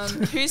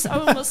 Who's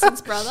Owen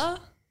Wilson's brother?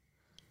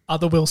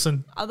 other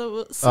Wilson, Other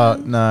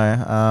Wilson.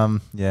 No.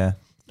 Yeah.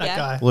 that Yeah.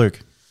 guy.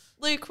 Luke.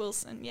 Luke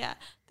Wilson. Yeah,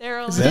 they're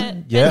all Is in it?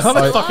 it. Yeah. I don't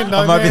Stella. fucking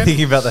know. I might man. be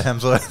thinking about the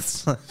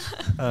Hemsworths.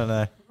 I don't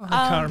know.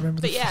 I can't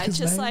remember. But the yeah, fucking it's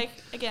just name. like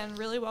again,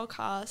 really well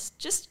cast.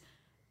 Just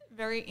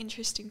very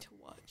interesting to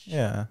watch.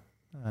 Yeah.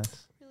 Nice.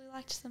 Really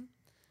liked them.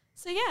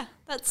 So yeah,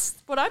 that's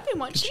what I've been Good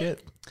watching.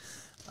 shit.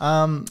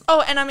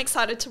 Oh, and I'm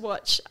excited to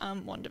watch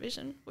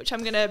WandaVision, which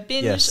I'm gonna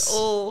binge Yes.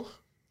 all.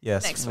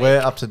 Yes. Next We're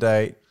week. up to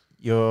date.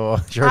 You're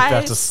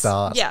about to I-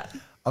 start. Yeah,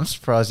 I'm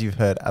surprised you've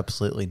heard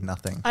absolutely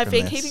nothing. I've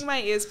been keeping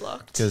my ears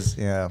blocked. because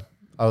I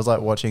was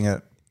like watching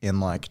it in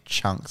like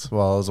chunks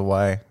while I was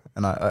away,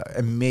 and I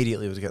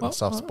immediately was getting the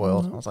stuff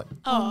spoiled. I was like,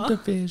 Oh,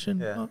 Division.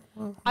 Yeah.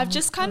 I've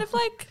just kind of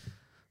like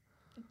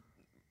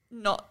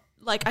not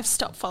like I've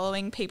stopped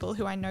following people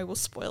who I know will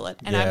spoil it,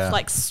 and Yeah. I've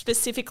like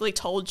specifically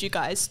told you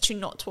guys to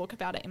not talk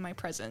about it in my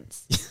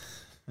presence.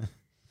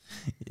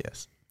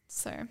 yes.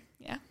 So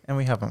Yeah. And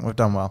we haven't. We've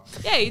done well.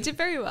 Yeah, you did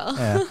very well.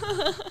 Yeah.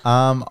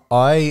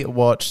 I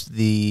watched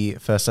the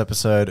first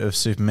episode of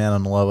Superman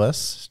and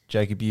Lois.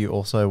 Jacob, you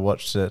also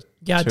watched it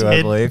Yeah, too, I I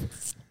did.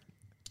 believe.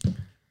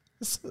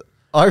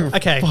 I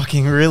Okay.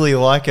 fucking really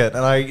like it,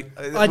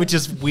 and which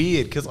is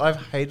weird because I've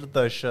hated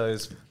those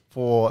shows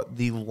for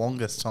the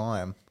longest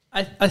time.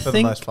 I For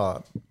the most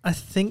part. I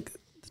think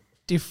the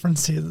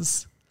difference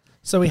is,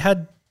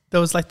 there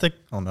was like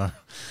Oh no,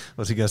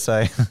 what's he gonna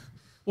say? there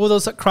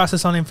was like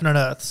Crisis on Infinite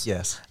Earths.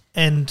 Yes.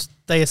 And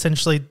they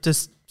essentially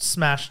just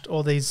smashed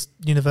all these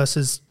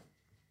universes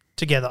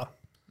together.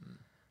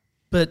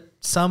 But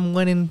some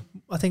went in,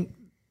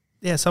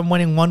 some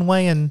went in one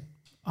way and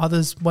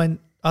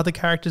other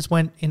characters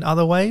went in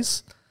other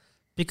ways.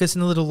 Because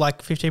in a little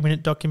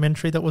 15-minute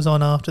documentary that was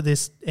on after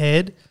this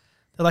aired,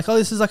 they're like, oh,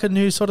 this is like a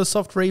new sort of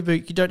soft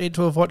reboot. You don't need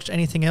to have watched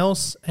anything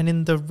else. And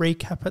in the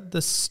recap at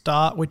the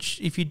start, which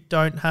if you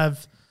don't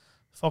have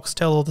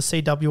Foxtel or the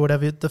CW or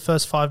whatever, the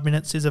first 5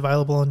 minutes is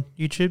available on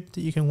YouTube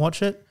that you can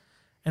watch it.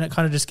 And it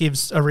kind of just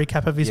gives a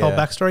recap of his whole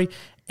backstory.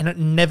 And it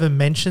never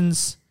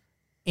mentions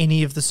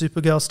any of the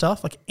Supergirl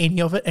stuff,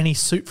 any of it. Any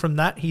suit from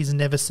that he's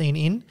never seen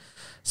in.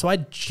 So I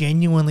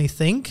genuinely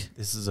think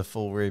This is a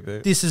full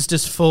reboot. this is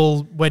just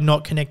full, we're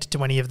not connected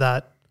to any of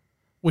that,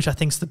 which I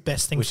think is the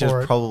best thing Which for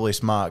is it. probably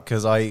smart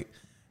because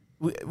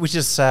which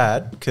is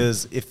sad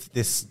because if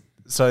there's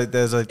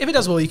a If it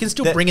does well, you can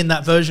still bring in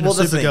that version of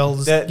that's the thing.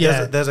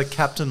 Supergirl. There's a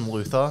Captain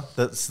Luthor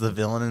that's the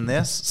villain in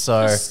this.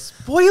 So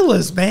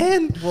Spoilers,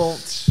 man. well,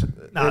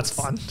 Nah, it's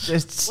fun.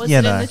 It's Was you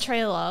it know, in the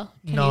trailer?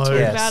 Can No. you talk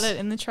Yes. about it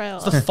in the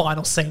trailer? It's the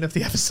final scene of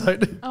the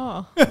episode.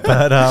 Oh.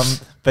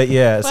 but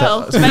yeah.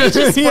 Well, so major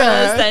spoilers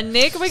Yeah. then,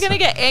 Nick. We're going to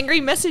get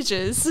angry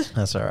messages.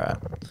 that's all right.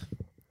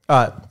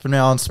 All right, from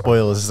now on,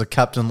 spoilers. There's a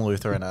Captain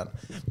Luthor in it,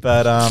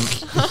 but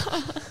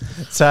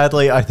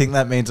sadly, I think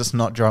that means it's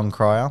not John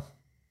Cryer.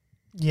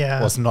 Yeah.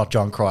 Well, it's not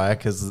John Cryer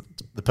because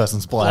the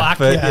person's black. Black,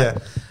 but yeah.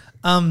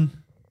 yeah.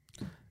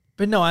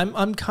 But no,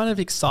 I'm kind of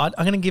excited.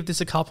 I'm going to give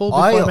this a couple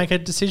before I make a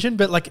decision.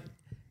 But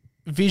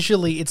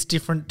visually, it's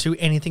different to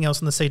anything else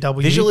in the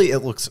CW. Visually, it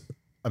looks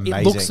amazing.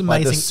 It looks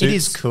Like, the amazing. It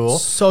is suit's cool.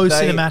 so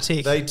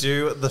cinematic. They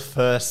do the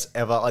first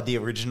ever, the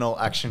original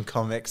Action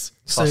Comics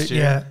So, costume.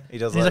 yeah. He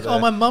does He's like, the- oh,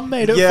 my mum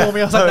made it for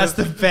me. I was like, that's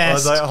the best. I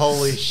was like,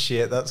 holy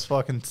shit, that's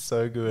fucking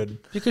so good.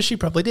 Because she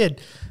probably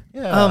did.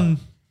 Yeah.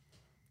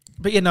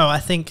 But I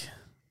think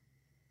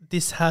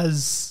this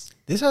has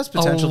This has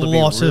potential a to be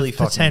lot really of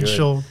fucking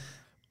potential. good.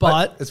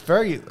 But it's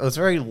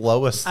very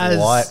lowest As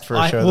light for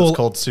a show that's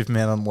called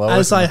Superman and Lois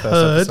as in the I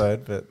first heard-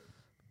 episode. But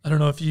I don't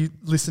know if you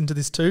listened to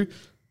this too,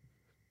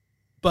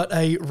 but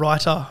a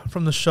writer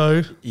from the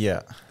show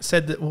yeah,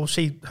 said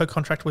that her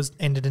contract was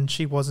ended and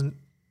she wasn't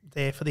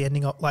there for the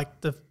ending of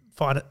the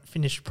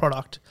finished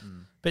product.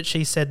 But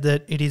she said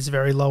that it is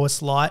very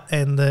lowest light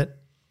and that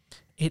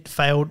it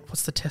failed.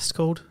 What's the test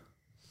called?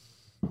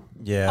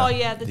 yeah. Oh,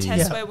 yeah, the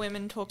test Yeah. where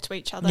women talk to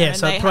each other Yeah, and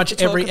so they pretty have much to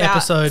talk every about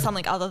episode-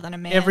 something other than a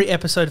man. Every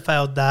episode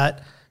failed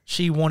that.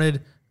 She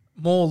wanted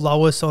more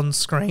Lois on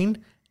screen,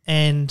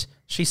 and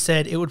she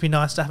said it would be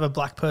nice to have a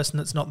black person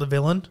that's not the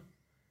villain.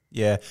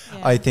 Yeah,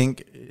 Yeah. I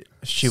think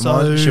she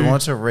So-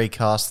 wants to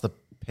recast the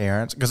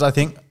parents because I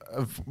think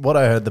of what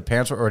I heard, the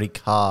parents were already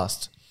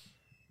cast,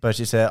 but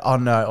she said, "Oh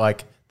no,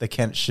 the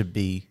Kent should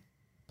be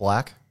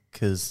black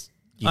because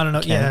I don't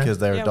know, yeah. because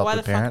they're Yeah, why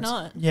adopted the parents."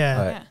 fuck not? Yeah.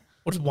 Right. Yeah.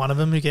 Or just one of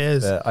them, who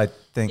cares? But I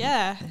think,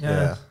 Yeah.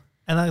 yeah.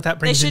 And that They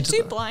brings should into do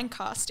the- blind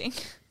casting.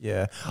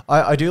 Yeah,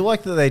 I do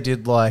like that they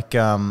did like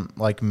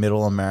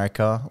Middle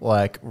America,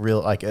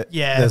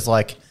 Yeah. There's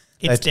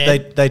It's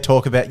dead. They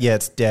talk about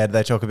it's dead.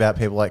 They talk about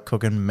people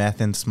cooking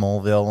meth in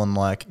Smallville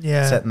and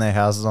Yeah. setting their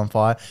houses on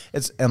fire.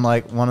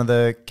 One of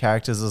the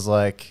characters is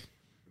like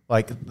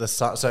the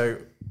son. So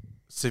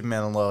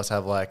Superman and Lois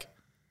have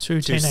two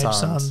teenage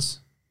sons.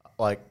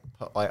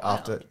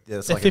 after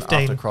it's They're like an 15.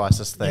 after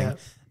crisis thing, Yeah.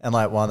 and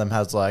one of them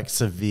has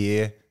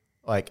severe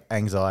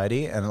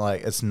anxiety and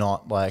it's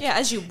not Yeah,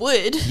 as you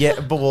would. yeah,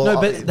 but well,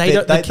 No, but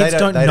the kids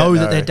don't know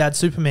that their dad's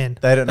Superman.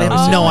 They don't know They he's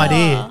have no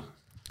Superman. idea.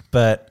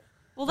 But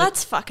Well,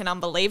 that's fucking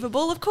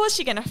unbelievable. Of course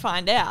you're going to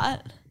find out.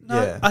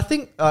 No, yeah, I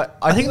think I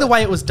the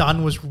way it was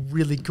done was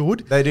really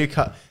good. they do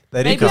cut.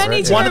 They do Maybe I cover need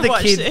it. to One of the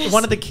watch kids, this.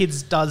 one of the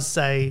kids does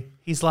say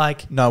he's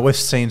like, No, we've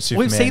seen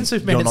Superman. We've seen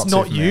Superman, You're it's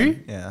not Superman. you.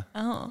 Yeah.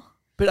 Oh.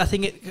 but I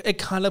think it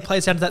kind of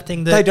plays down to that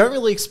thing that They don't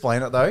really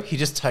explain it though. He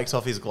just takes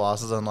off his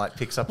glasses and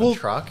picks up Well, a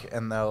truck,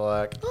 and they're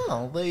like,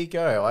 "Oh, there you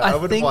go." I I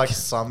would have think- liked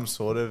some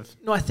sort of.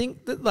 No, I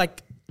think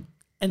that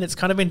and it's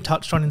kind of been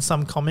touched on in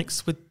some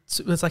comics.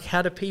 It's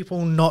how do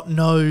people not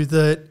know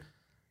that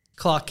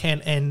Clark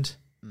Kent and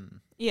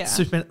Yeah.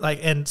 Superman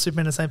and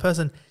Superman are the same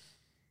person?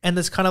 And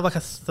there's kind of a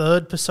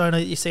third persona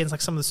that you see in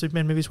some of the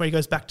Superman movies where he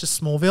goes back to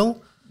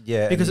Smallville.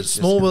 Yeah, Because and it's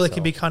he's just Smallville, it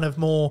can be himself. kind of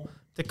more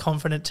the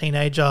confident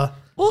teenager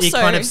you Also-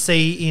 kind of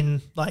see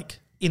in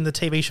in the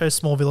TV show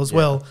Smallville as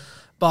well.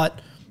 But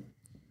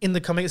in the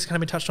comics, it's kind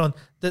of been touched on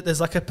that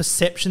there's a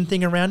perception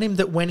thing around him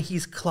that when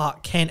he's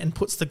Clark Kent and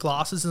puts the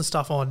glasses and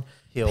stuff on,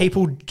 He'll-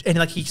 people and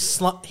he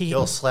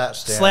He'll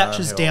slouch down,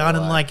 slouches he'll, down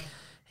and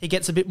he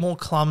gets a bit more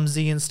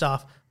clumsy and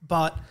stuff.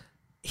 but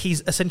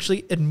he's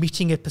essentially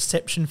admitting a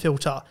perception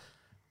filter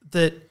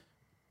that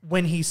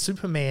when he's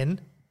Superman,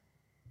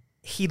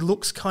 he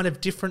looks kind of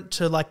different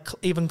to like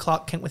even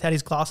Clark Kent without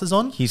his glasses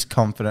on. He's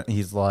confident.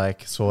 He's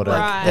like sort of.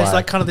 Right. There's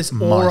like kind of this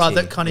aura mighty,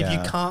 that kind of you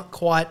can't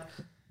quite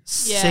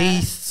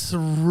see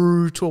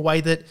through to a way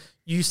that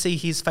you see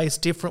his face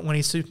different when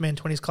he's Superman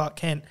to when he's Clark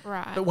Kent.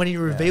 Right. But when he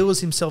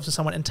reveals himself to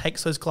someone and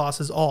takes those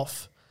glasses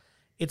off,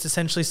 it's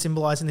essentially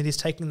symbolizing that he's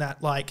taking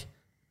that like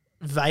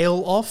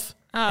veil off.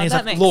 Oh, and he's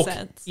that like, makes look,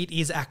 sense. it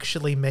is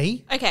actually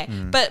me. Okay,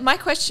 but my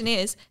question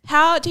is,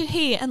 how did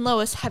he and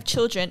Lois have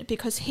children?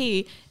 Because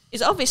he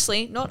is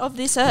obviously not of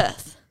this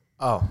earth.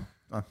 Oh,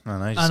 I know.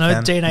 I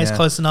know DNA is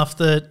close enough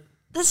that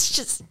That's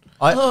just...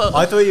 I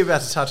thought you were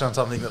about to touch on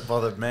something that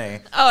bothered me.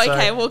 Oh,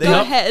 okay, well, go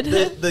ahead.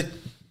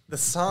 The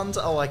sons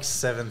are like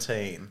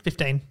 17.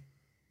 15.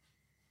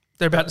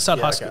 They're about to start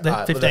high school. Okay. They're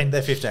Alright, well, 15.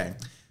 they're 15.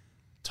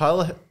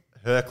 Tyler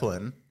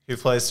Hoechlin, who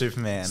plays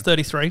Superman, It's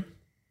 33.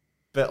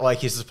 but like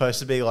he's supposed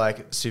to be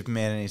like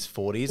Superman in his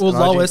 40s. Well, and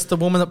I do- Lois, the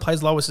woman that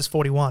plays Lois, is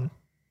 41.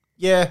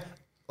 yeah,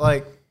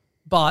 like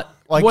But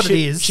what it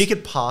is... she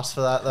could pass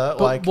for that though.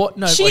 but Like, what?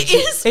 No, She like,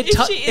 is- it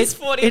tou- she is it-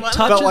 41. It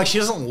touches, but like she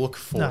doesn't look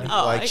 40. No.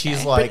 Oh, like okay.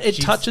 she's But like but it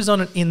she's- touches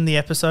on it in the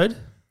episode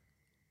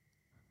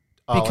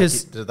oh, like,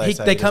 because did they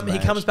say he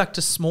doesn't comes age? back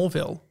to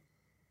Smallville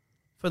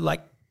for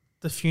like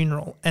the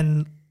funeral,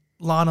 and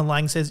Lana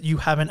Lang says, "You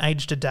haven't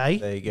aged a day."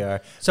 There you go.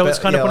 So But, it's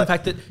kind of yeah, on like- the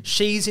fact that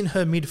she's in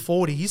her mid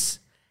 40s,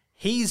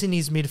 he's in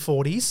his mid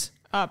 40s,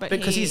 Oh, but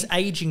because he- he's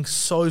aging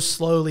so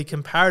slowly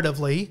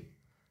comparatively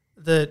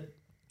that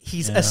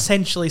he's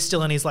essentially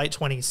still in his late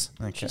 20s.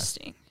 Okay.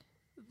 Interesting.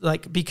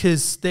 Like,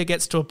 because there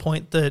gets to a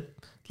point that,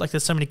 like,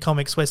 there's so many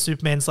comics where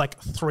Superman's like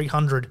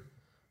 300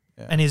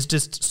 and is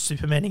just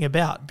Supermaning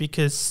about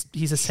because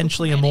he's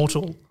essentially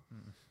immortal.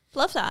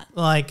 Love that.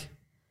 Like,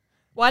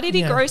 Why did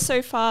he Yeah. grow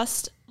so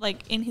fast, like,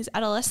 in his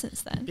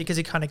adolescence then? because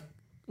he kind of,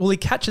 well, he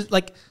catches,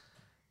 like,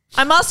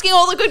 I'm asking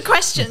all the good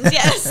questions.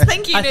 Yes,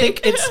 thank you, I Nick.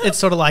 think it's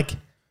sort of like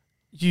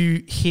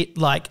you hit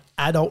like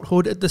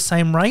adulthood at the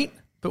same rate,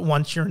 but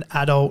once you're an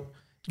adult,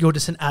 you're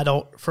just an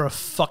adult for a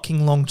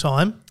fucking long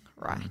time.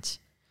 Right.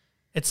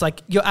 It's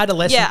like your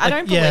adolescent. Yeah, I like,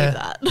 don't believe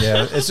that.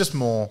 Yeah, it's just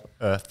more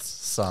Earth's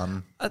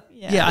sun.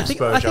 Yeah, I think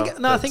Exposure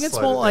no, I that think it's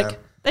slowed more it like down.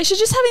 They should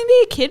just have him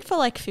be a kid for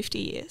like 50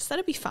 years.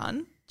 That'd be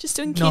fun. Just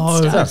doing kid No.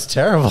 stuff. That's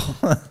terrible.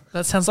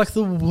 that sounds like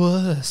the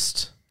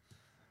worst.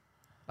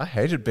 I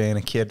hated being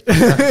a kid.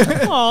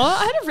 Oh,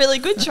 I had a really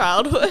good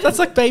childhood. That's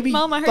like baby,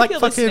 Mom, I hope like you're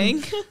fucking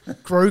listening.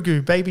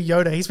 Grogu, baby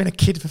Yoda. He's been a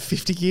kid for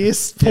 50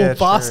 years. Poor Yeah, true.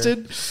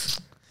 bastard.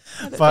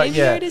 But Baby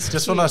yeah, Yoda's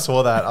just cute. when I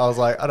saw that, I was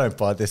like, I don't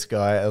buy this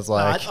guy. I was No,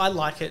 like, I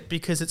like it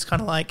because it's kind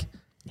of like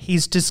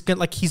he's just gonna,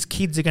 like his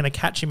kids are going to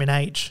catch him in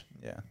age.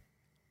 yeah.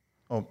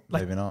 Or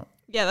Like- maybe not.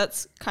 Yeah,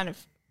 that's kind of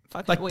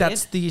fucking Like weird.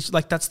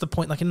 that's the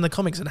point. Like in the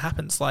comics, it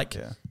happens. Like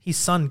Yeah. his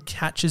son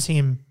catches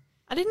him.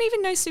 I didn't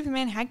even know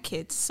Superman had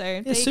kids. So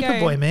Yeah, there you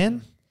Superboy, go.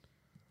 man.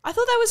 I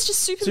thought that was just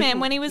Superman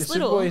when he was Is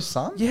little. Superboy's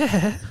son?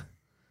 Yeah,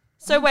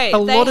 So wait, a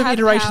they lot of have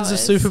iterations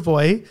powers. of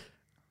Superboy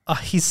are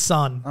his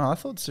son. Oh, I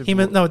thought Superboy. Him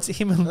and, no, it's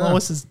him and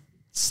Lois's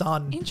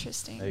son.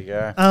 Interesting. There you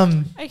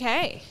go.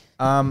 Okay.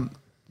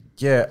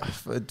 Yeah.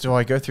 Do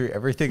I go through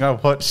everything I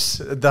watched?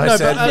 That I No,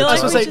 said? but I feel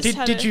was like gonna we say, just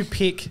had did a- you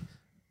pick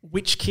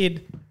which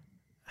kid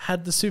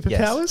had the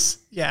superpowers?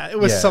 Yeah, it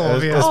was Yeah, so it was-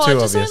 obvious. it was Oh, too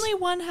does obvious. only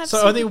one have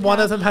So only one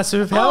of them has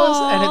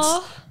superpowers, and it's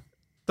Aw.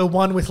 the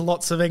one with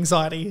lots of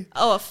anxiety,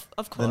 Oh, of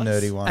the course.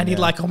 nerdy one. and he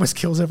yeah. like almost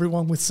kills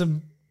everyone with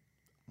some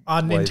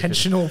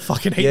unintentional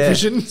fucking heat yeah.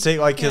 vision. See,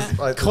 like, because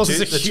Yeah. like, Causes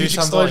the a two huge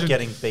sons are like explosion.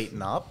 getting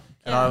beaten up.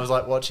 And Yeah. I was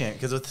like watching it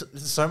because it's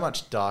so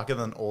much darker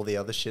than all the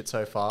other shit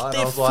so far. And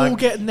They're I was full like,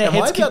 getting their am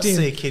heads I about kicked to in.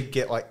 see a kid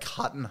get like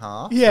cut in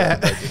half? Yeah,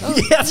 yeah,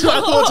 that's what I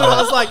thought too. I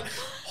was like,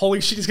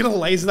 "Holy shit, he's gonna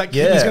laser that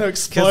kid! Yeah, He's gonna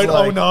 'cause, explode!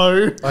 like- oh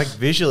no!" Like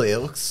visually, it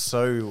looks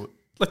so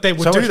Like they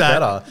would so do much that.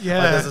 better. Yeah,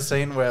 Like, there's a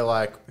scene where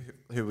like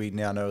who we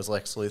now know as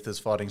Lex Luthor's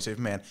fighting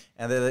Superman,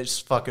 and they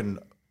just fucking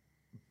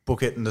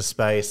book it into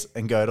space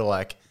and go to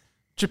like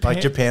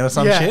Japan or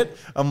some Yeah. shit.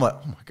 I'm like,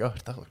 oh my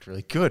god, that looked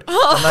really good.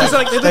 And It's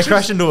like they literally-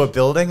 crash into a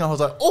building. I was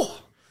like, oh,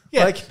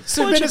 Yeah, like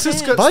Superman just Japan.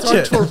 gets thrown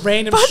Budget. to a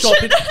random shop.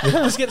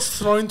 Just gets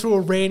thrown to a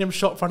random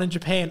shop front in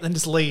Japan, and then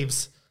just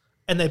leaves,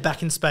 and they're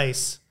back in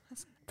space.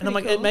 And I'm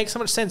like, pretty it cool. makes so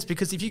much sense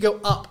because if you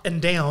go up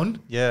and down,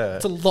 yeah,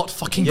 it's a lot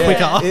fucking yeah.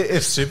 quicker.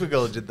 If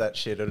Supergirl did that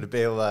shit, it'd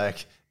be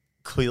like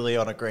clearly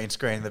on a green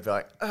screen. They'd be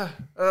like, Yeah,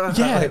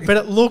 like- but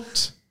it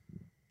looked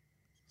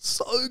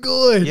so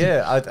good.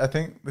 yeah. I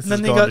think this And has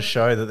then they gone got- to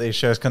show that these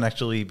shows can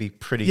actually be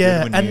pretty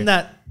yeah, good when you and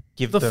that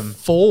give the them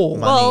fall,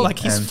 money like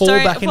his and- fall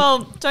back in.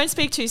 Don't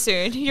speak too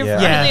soon. You're Yeah.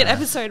 only Yeah. at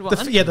episode one.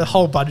 The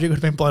whole budget could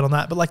have been blown on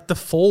that, but like the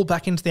fall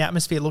back into the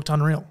atmosphere looked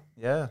unreal.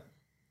 yeah.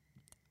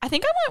 I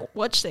think I might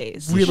watch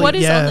these. Really, What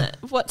is yeah. on it?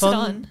 What's it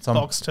on? Some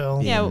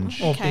Foxtel. Yeah, Binge.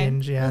 Or okay.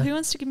 Binge, yeah. Well, who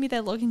wants to give me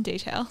their login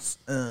details?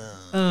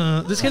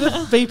 Just get a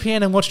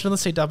VPN and watch it on the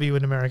CW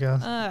in America.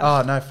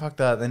 Oh no, fuck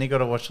that. Then you got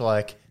to watch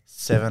like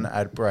 7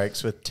 ad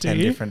breaks with 10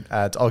 you? different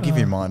ads. I'll give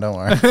you mine. Don't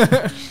worry.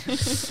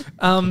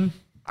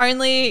 I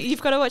Only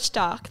you've got to watch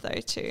Dark though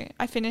too.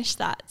 I finished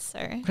that, so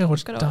gotta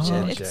watch gotta watch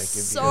Dark. it. Jacob, It's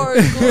you so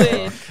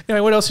good.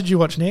 Anyway, what else did you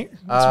watch, Nick?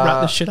 Let's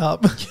wrap this shit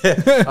up.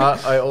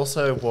 I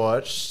also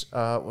watched.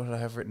 What did I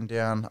have written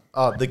down?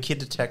 Oh, The Kid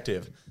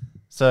Detective.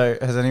 So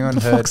has anyone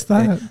What the heard? fuck's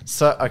that?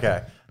 So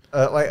okay,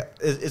 like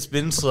it's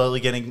been slowly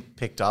getting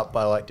picked up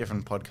by like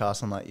different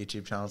podcasts and like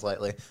YouTube channels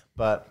lately,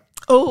 but.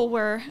 Oh,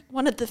 we're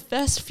one of the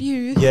first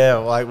few. Yeah,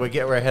 like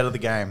we're ahead of the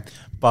game,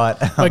 but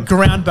Like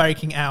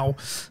groundbreaking owl.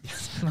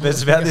 but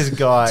it's about this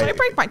guy. Don't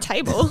break my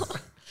table.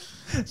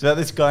 It's about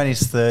this guy in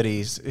his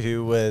 30s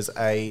who was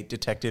a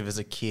detective as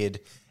a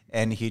kid,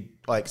 and he'd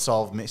like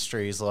solve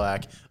mysteries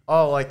like,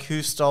 oh, like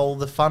who stole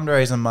the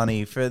fundraiser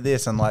money for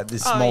this, and like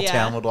this Oh, small yeah.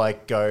 town would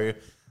like go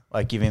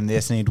like give him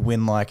this, and he'd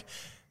win like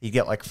he'd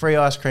get like free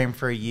ice cream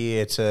for a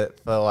year for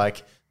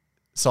like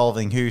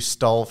solving who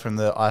stole from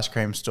the ice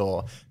cream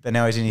store. But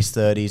now he's in his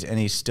 30s and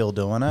he's still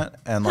doing it,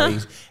 and like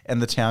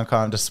and the town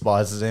kind of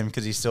despises him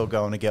because he's still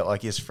going to get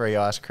like his free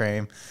ice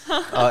cream,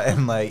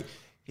 and like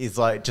he's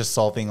like just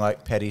solving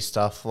like petty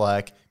stuff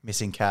like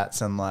missing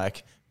cats and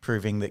like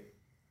proving that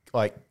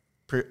like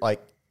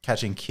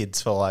catching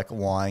kids for like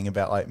lying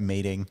about like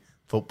meeting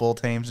football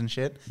teams and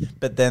shit.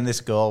 But then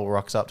this girl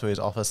rocks up to his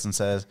office and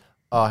says,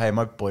 oh hey,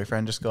 my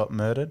boyfriend just got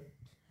murdered.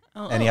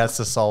 And he has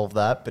to solve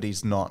that, but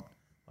he's not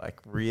like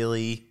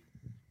really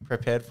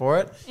prepared for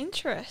it.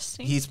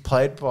 Interesting. He's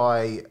played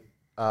by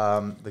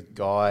the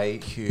guy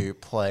who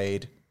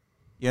played,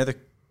 you know, the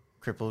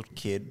crippled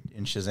kid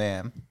in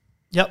Shazam.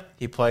 Yep.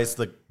 He plays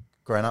the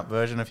grown-up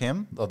version of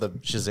him, or the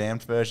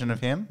Shazammed version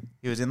of him.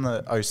 He was in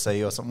the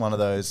OC or something, one of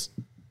those.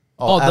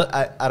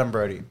 Adam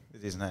Brody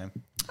is his name.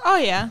 Oh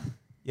yeah.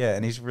 Yeah,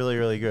 and he's really,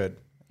 really good.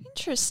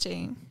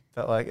 Interesting.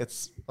 But like,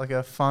 it's like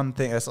a fun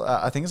thing.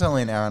 I think it's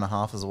only an hour and a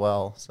half as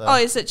well. So Oh,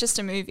 is it just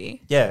a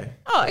movie? yeah,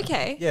 Oh,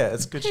 okay. yeah,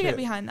 it's good Can you shit. get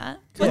behind that?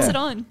 What's Yeah. it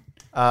on?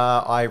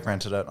 I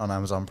rented it on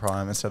Amazon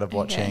Prime instead of Okay.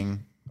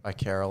 watching I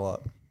Care a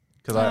Lot,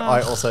 because Oh.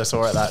 I also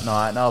saw it that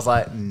night and I was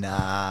like,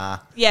 nah.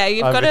 Yeah,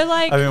 you've I've got to been-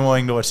 like. I've been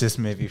wanting to watch this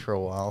movie for a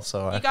while,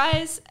 so You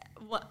guys,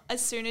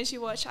 as soon as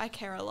you watch I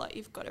Care a Lot,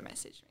 you've got to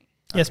message me.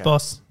 Yes, Okay.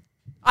 boss.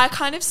 I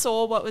kind of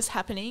saw what was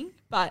happening,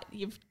 but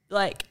you've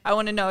like, I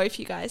want to know if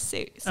you guys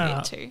see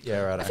it too.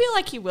 yeah, right. I feel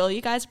like you will.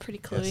 You guys are pretty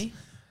cluey.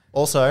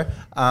 Also,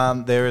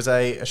 there is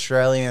a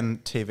Australian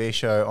TV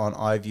show on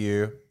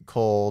iView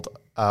called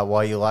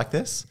Why You Like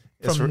This.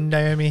 It's From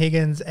Naomi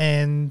Higgins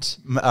and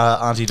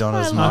Auntie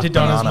Donna's I Mark Auntie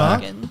Donna's Banana.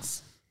 Mark.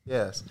 Higgins.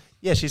 Yes.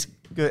 Yeah, she's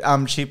good.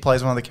 She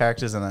plays one of the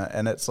characters in it,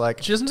 and it's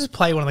like, she doesn't just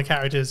play one of the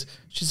characters.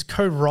 She's a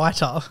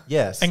co-writer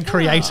yes. and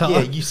creator.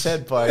 Yeah, you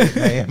said by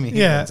Naomi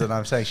Yeah. Higgins, and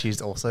I'm saying she's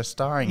also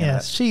starring in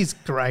Yes, it. she's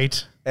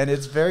great. And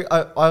it's very,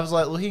 I was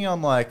like looking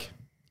on like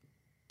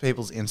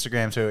people's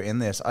Instagrams who are in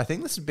this. I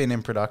think this has been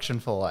in production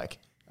for like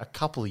a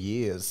couple of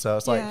years. So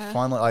it's like Yeah.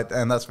 finally, like,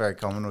 and that's very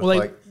common with Well,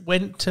 like,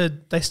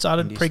 they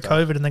started indie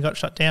pre-COVID and they got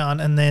shut down,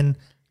 and then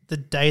the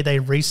day they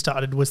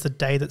restarted was the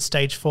day that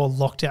Stage 4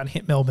 lockdown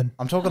hit Melbourne.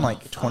 I'm talking like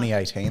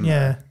 2018.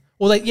 Yeah.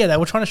 Well, they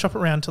were trying to shop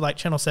around to like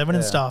Channel 7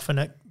 and Yeah. stuff,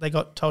 and they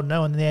got told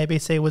no, and the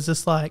ABC was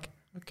just like,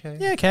 Okay.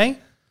 yeah, okay.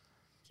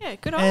 Yeah,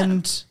 good on them.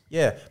 And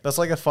Yeah, but it's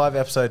like a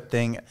 5-episode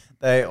thing.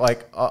 They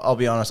like, I'll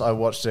be honest, I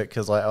watched it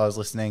because like I was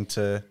listening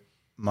to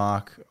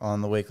Mark on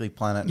the Weekly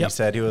Planet, and Yep. he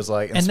said he was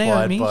like And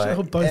inspired Naomi, by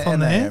so both and on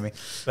there. Naomi.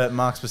 But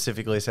Mark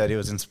specifically said he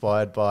was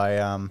inspired by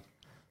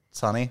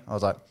Sunny. I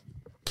was like,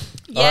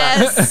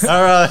 Yes.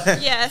 all right.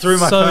 Yes. Threw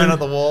my So- phone at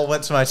the wall,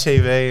 went to my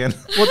TV, and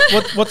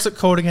what's it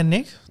called again,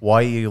 Nick?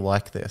 why you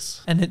like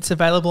this? And it's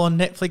available on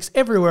Netflix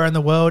everywhere in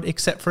the world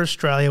except for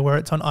Australia, where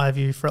it's on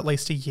iView for at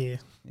least a year.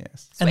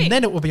 Yes, Sweet. And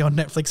then it will be on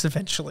Netflix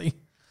eventually.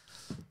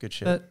 good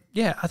shit. But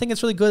yeah, I think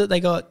it's really good that they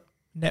got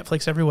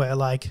Netflix everywhere,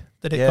 like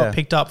that it Yeah. got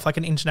picked up for like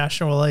an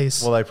international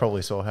release. Well, they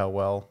probably saw how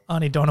well.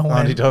 Auntie Donna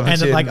Auntie went, Donna and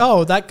did. it's like,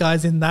 oh, that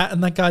guy's in that,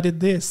 and that guy did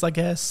this. I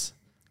guess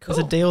there's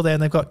a Cool. deal there,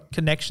 and they've got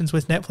connections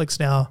with Netflix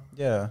now.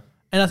 Yeah,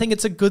 And I think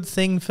it's a good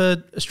thing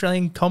for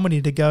Australian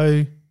comedy to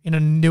go in a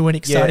new and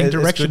exciting it's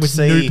direction good with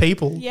to new see-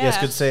 people. Yeah. it's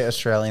good to see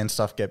Australian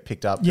stuff get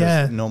picked up. 'Cause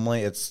Yeah.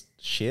 normally it's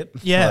shit.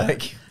 Yeah.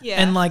 Like,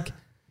 Yeah. And like,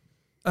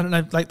 I don't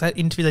know, like that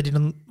interview they did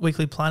on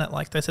Weekly Planet,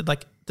 like they said,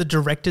 like the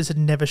directors had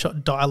never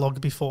shot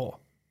dialogue before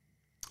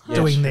Yeah,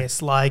 doing true.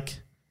 this. Like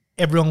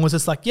everyone was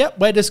just like, yep,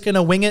 we're just going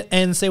to wing it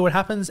and see what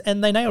happens.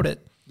 And they nailed it.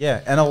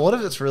 yeah, and a lot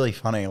of it's really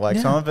funny. Like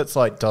Yeah. some of it's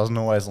like doesn't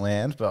always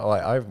land, but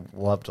like I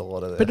loved a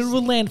lot of this. But it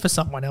will land for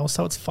someone else,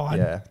 so it's fine.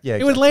 Yeah, yeah,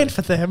 It would exactly. land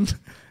for them.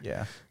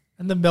 Yeah,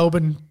 And the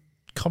Melbourne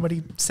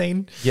comedy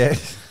scene, yeah.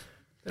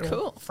 they're all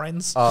Cool.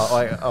 friends.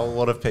 Like a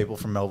lot of people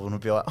from Melbourne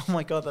would be like, "Oh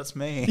my god, that's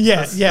me."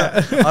 Yeah, That's-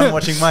 yeah. I'm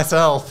watching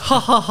myself. Ha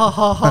ha ha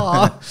ha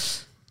ha.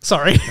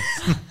 Sorry.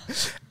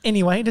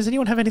 Anyway, does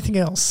anyone have anything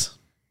else?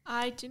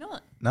 I do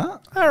not. No,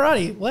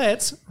 Alrighty,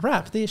 let's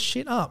wrap this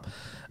shit up.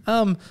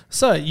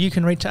 So you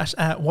can reach us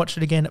at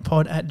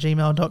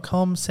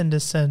watchitagainpod@gmail.com. Send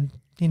us a,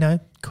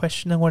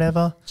 question or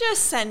whatever.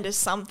 Just send us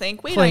something.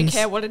 We Please. don't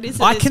care what it is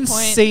at I this can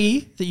point.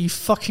 see that you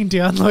fucking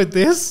download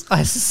this.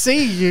 I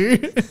see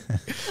you.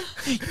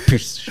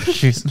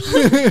 Otherwise,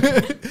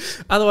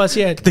 Otherwise,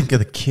 yeah. think of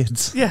the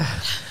kids. Yeah.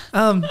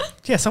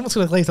 Yeah, someone's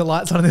going to leave the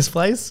lights on in this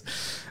place.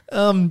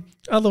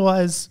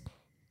 Otherwise,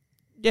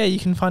 yeah, you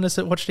can find us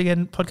at Watch It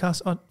Again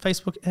podcast on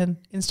Facebook and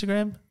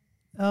Instagram.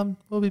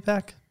 We'll be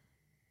back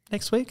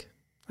next week,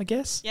 I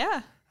guess.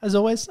 Yeah. As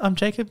always, I'm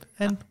Jacob,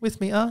 and with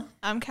me are...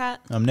 I'm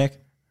Kat. I'm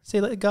Nick. See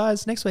you later,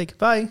 guys, next week.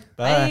 Bye.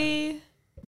 Bye. Bye.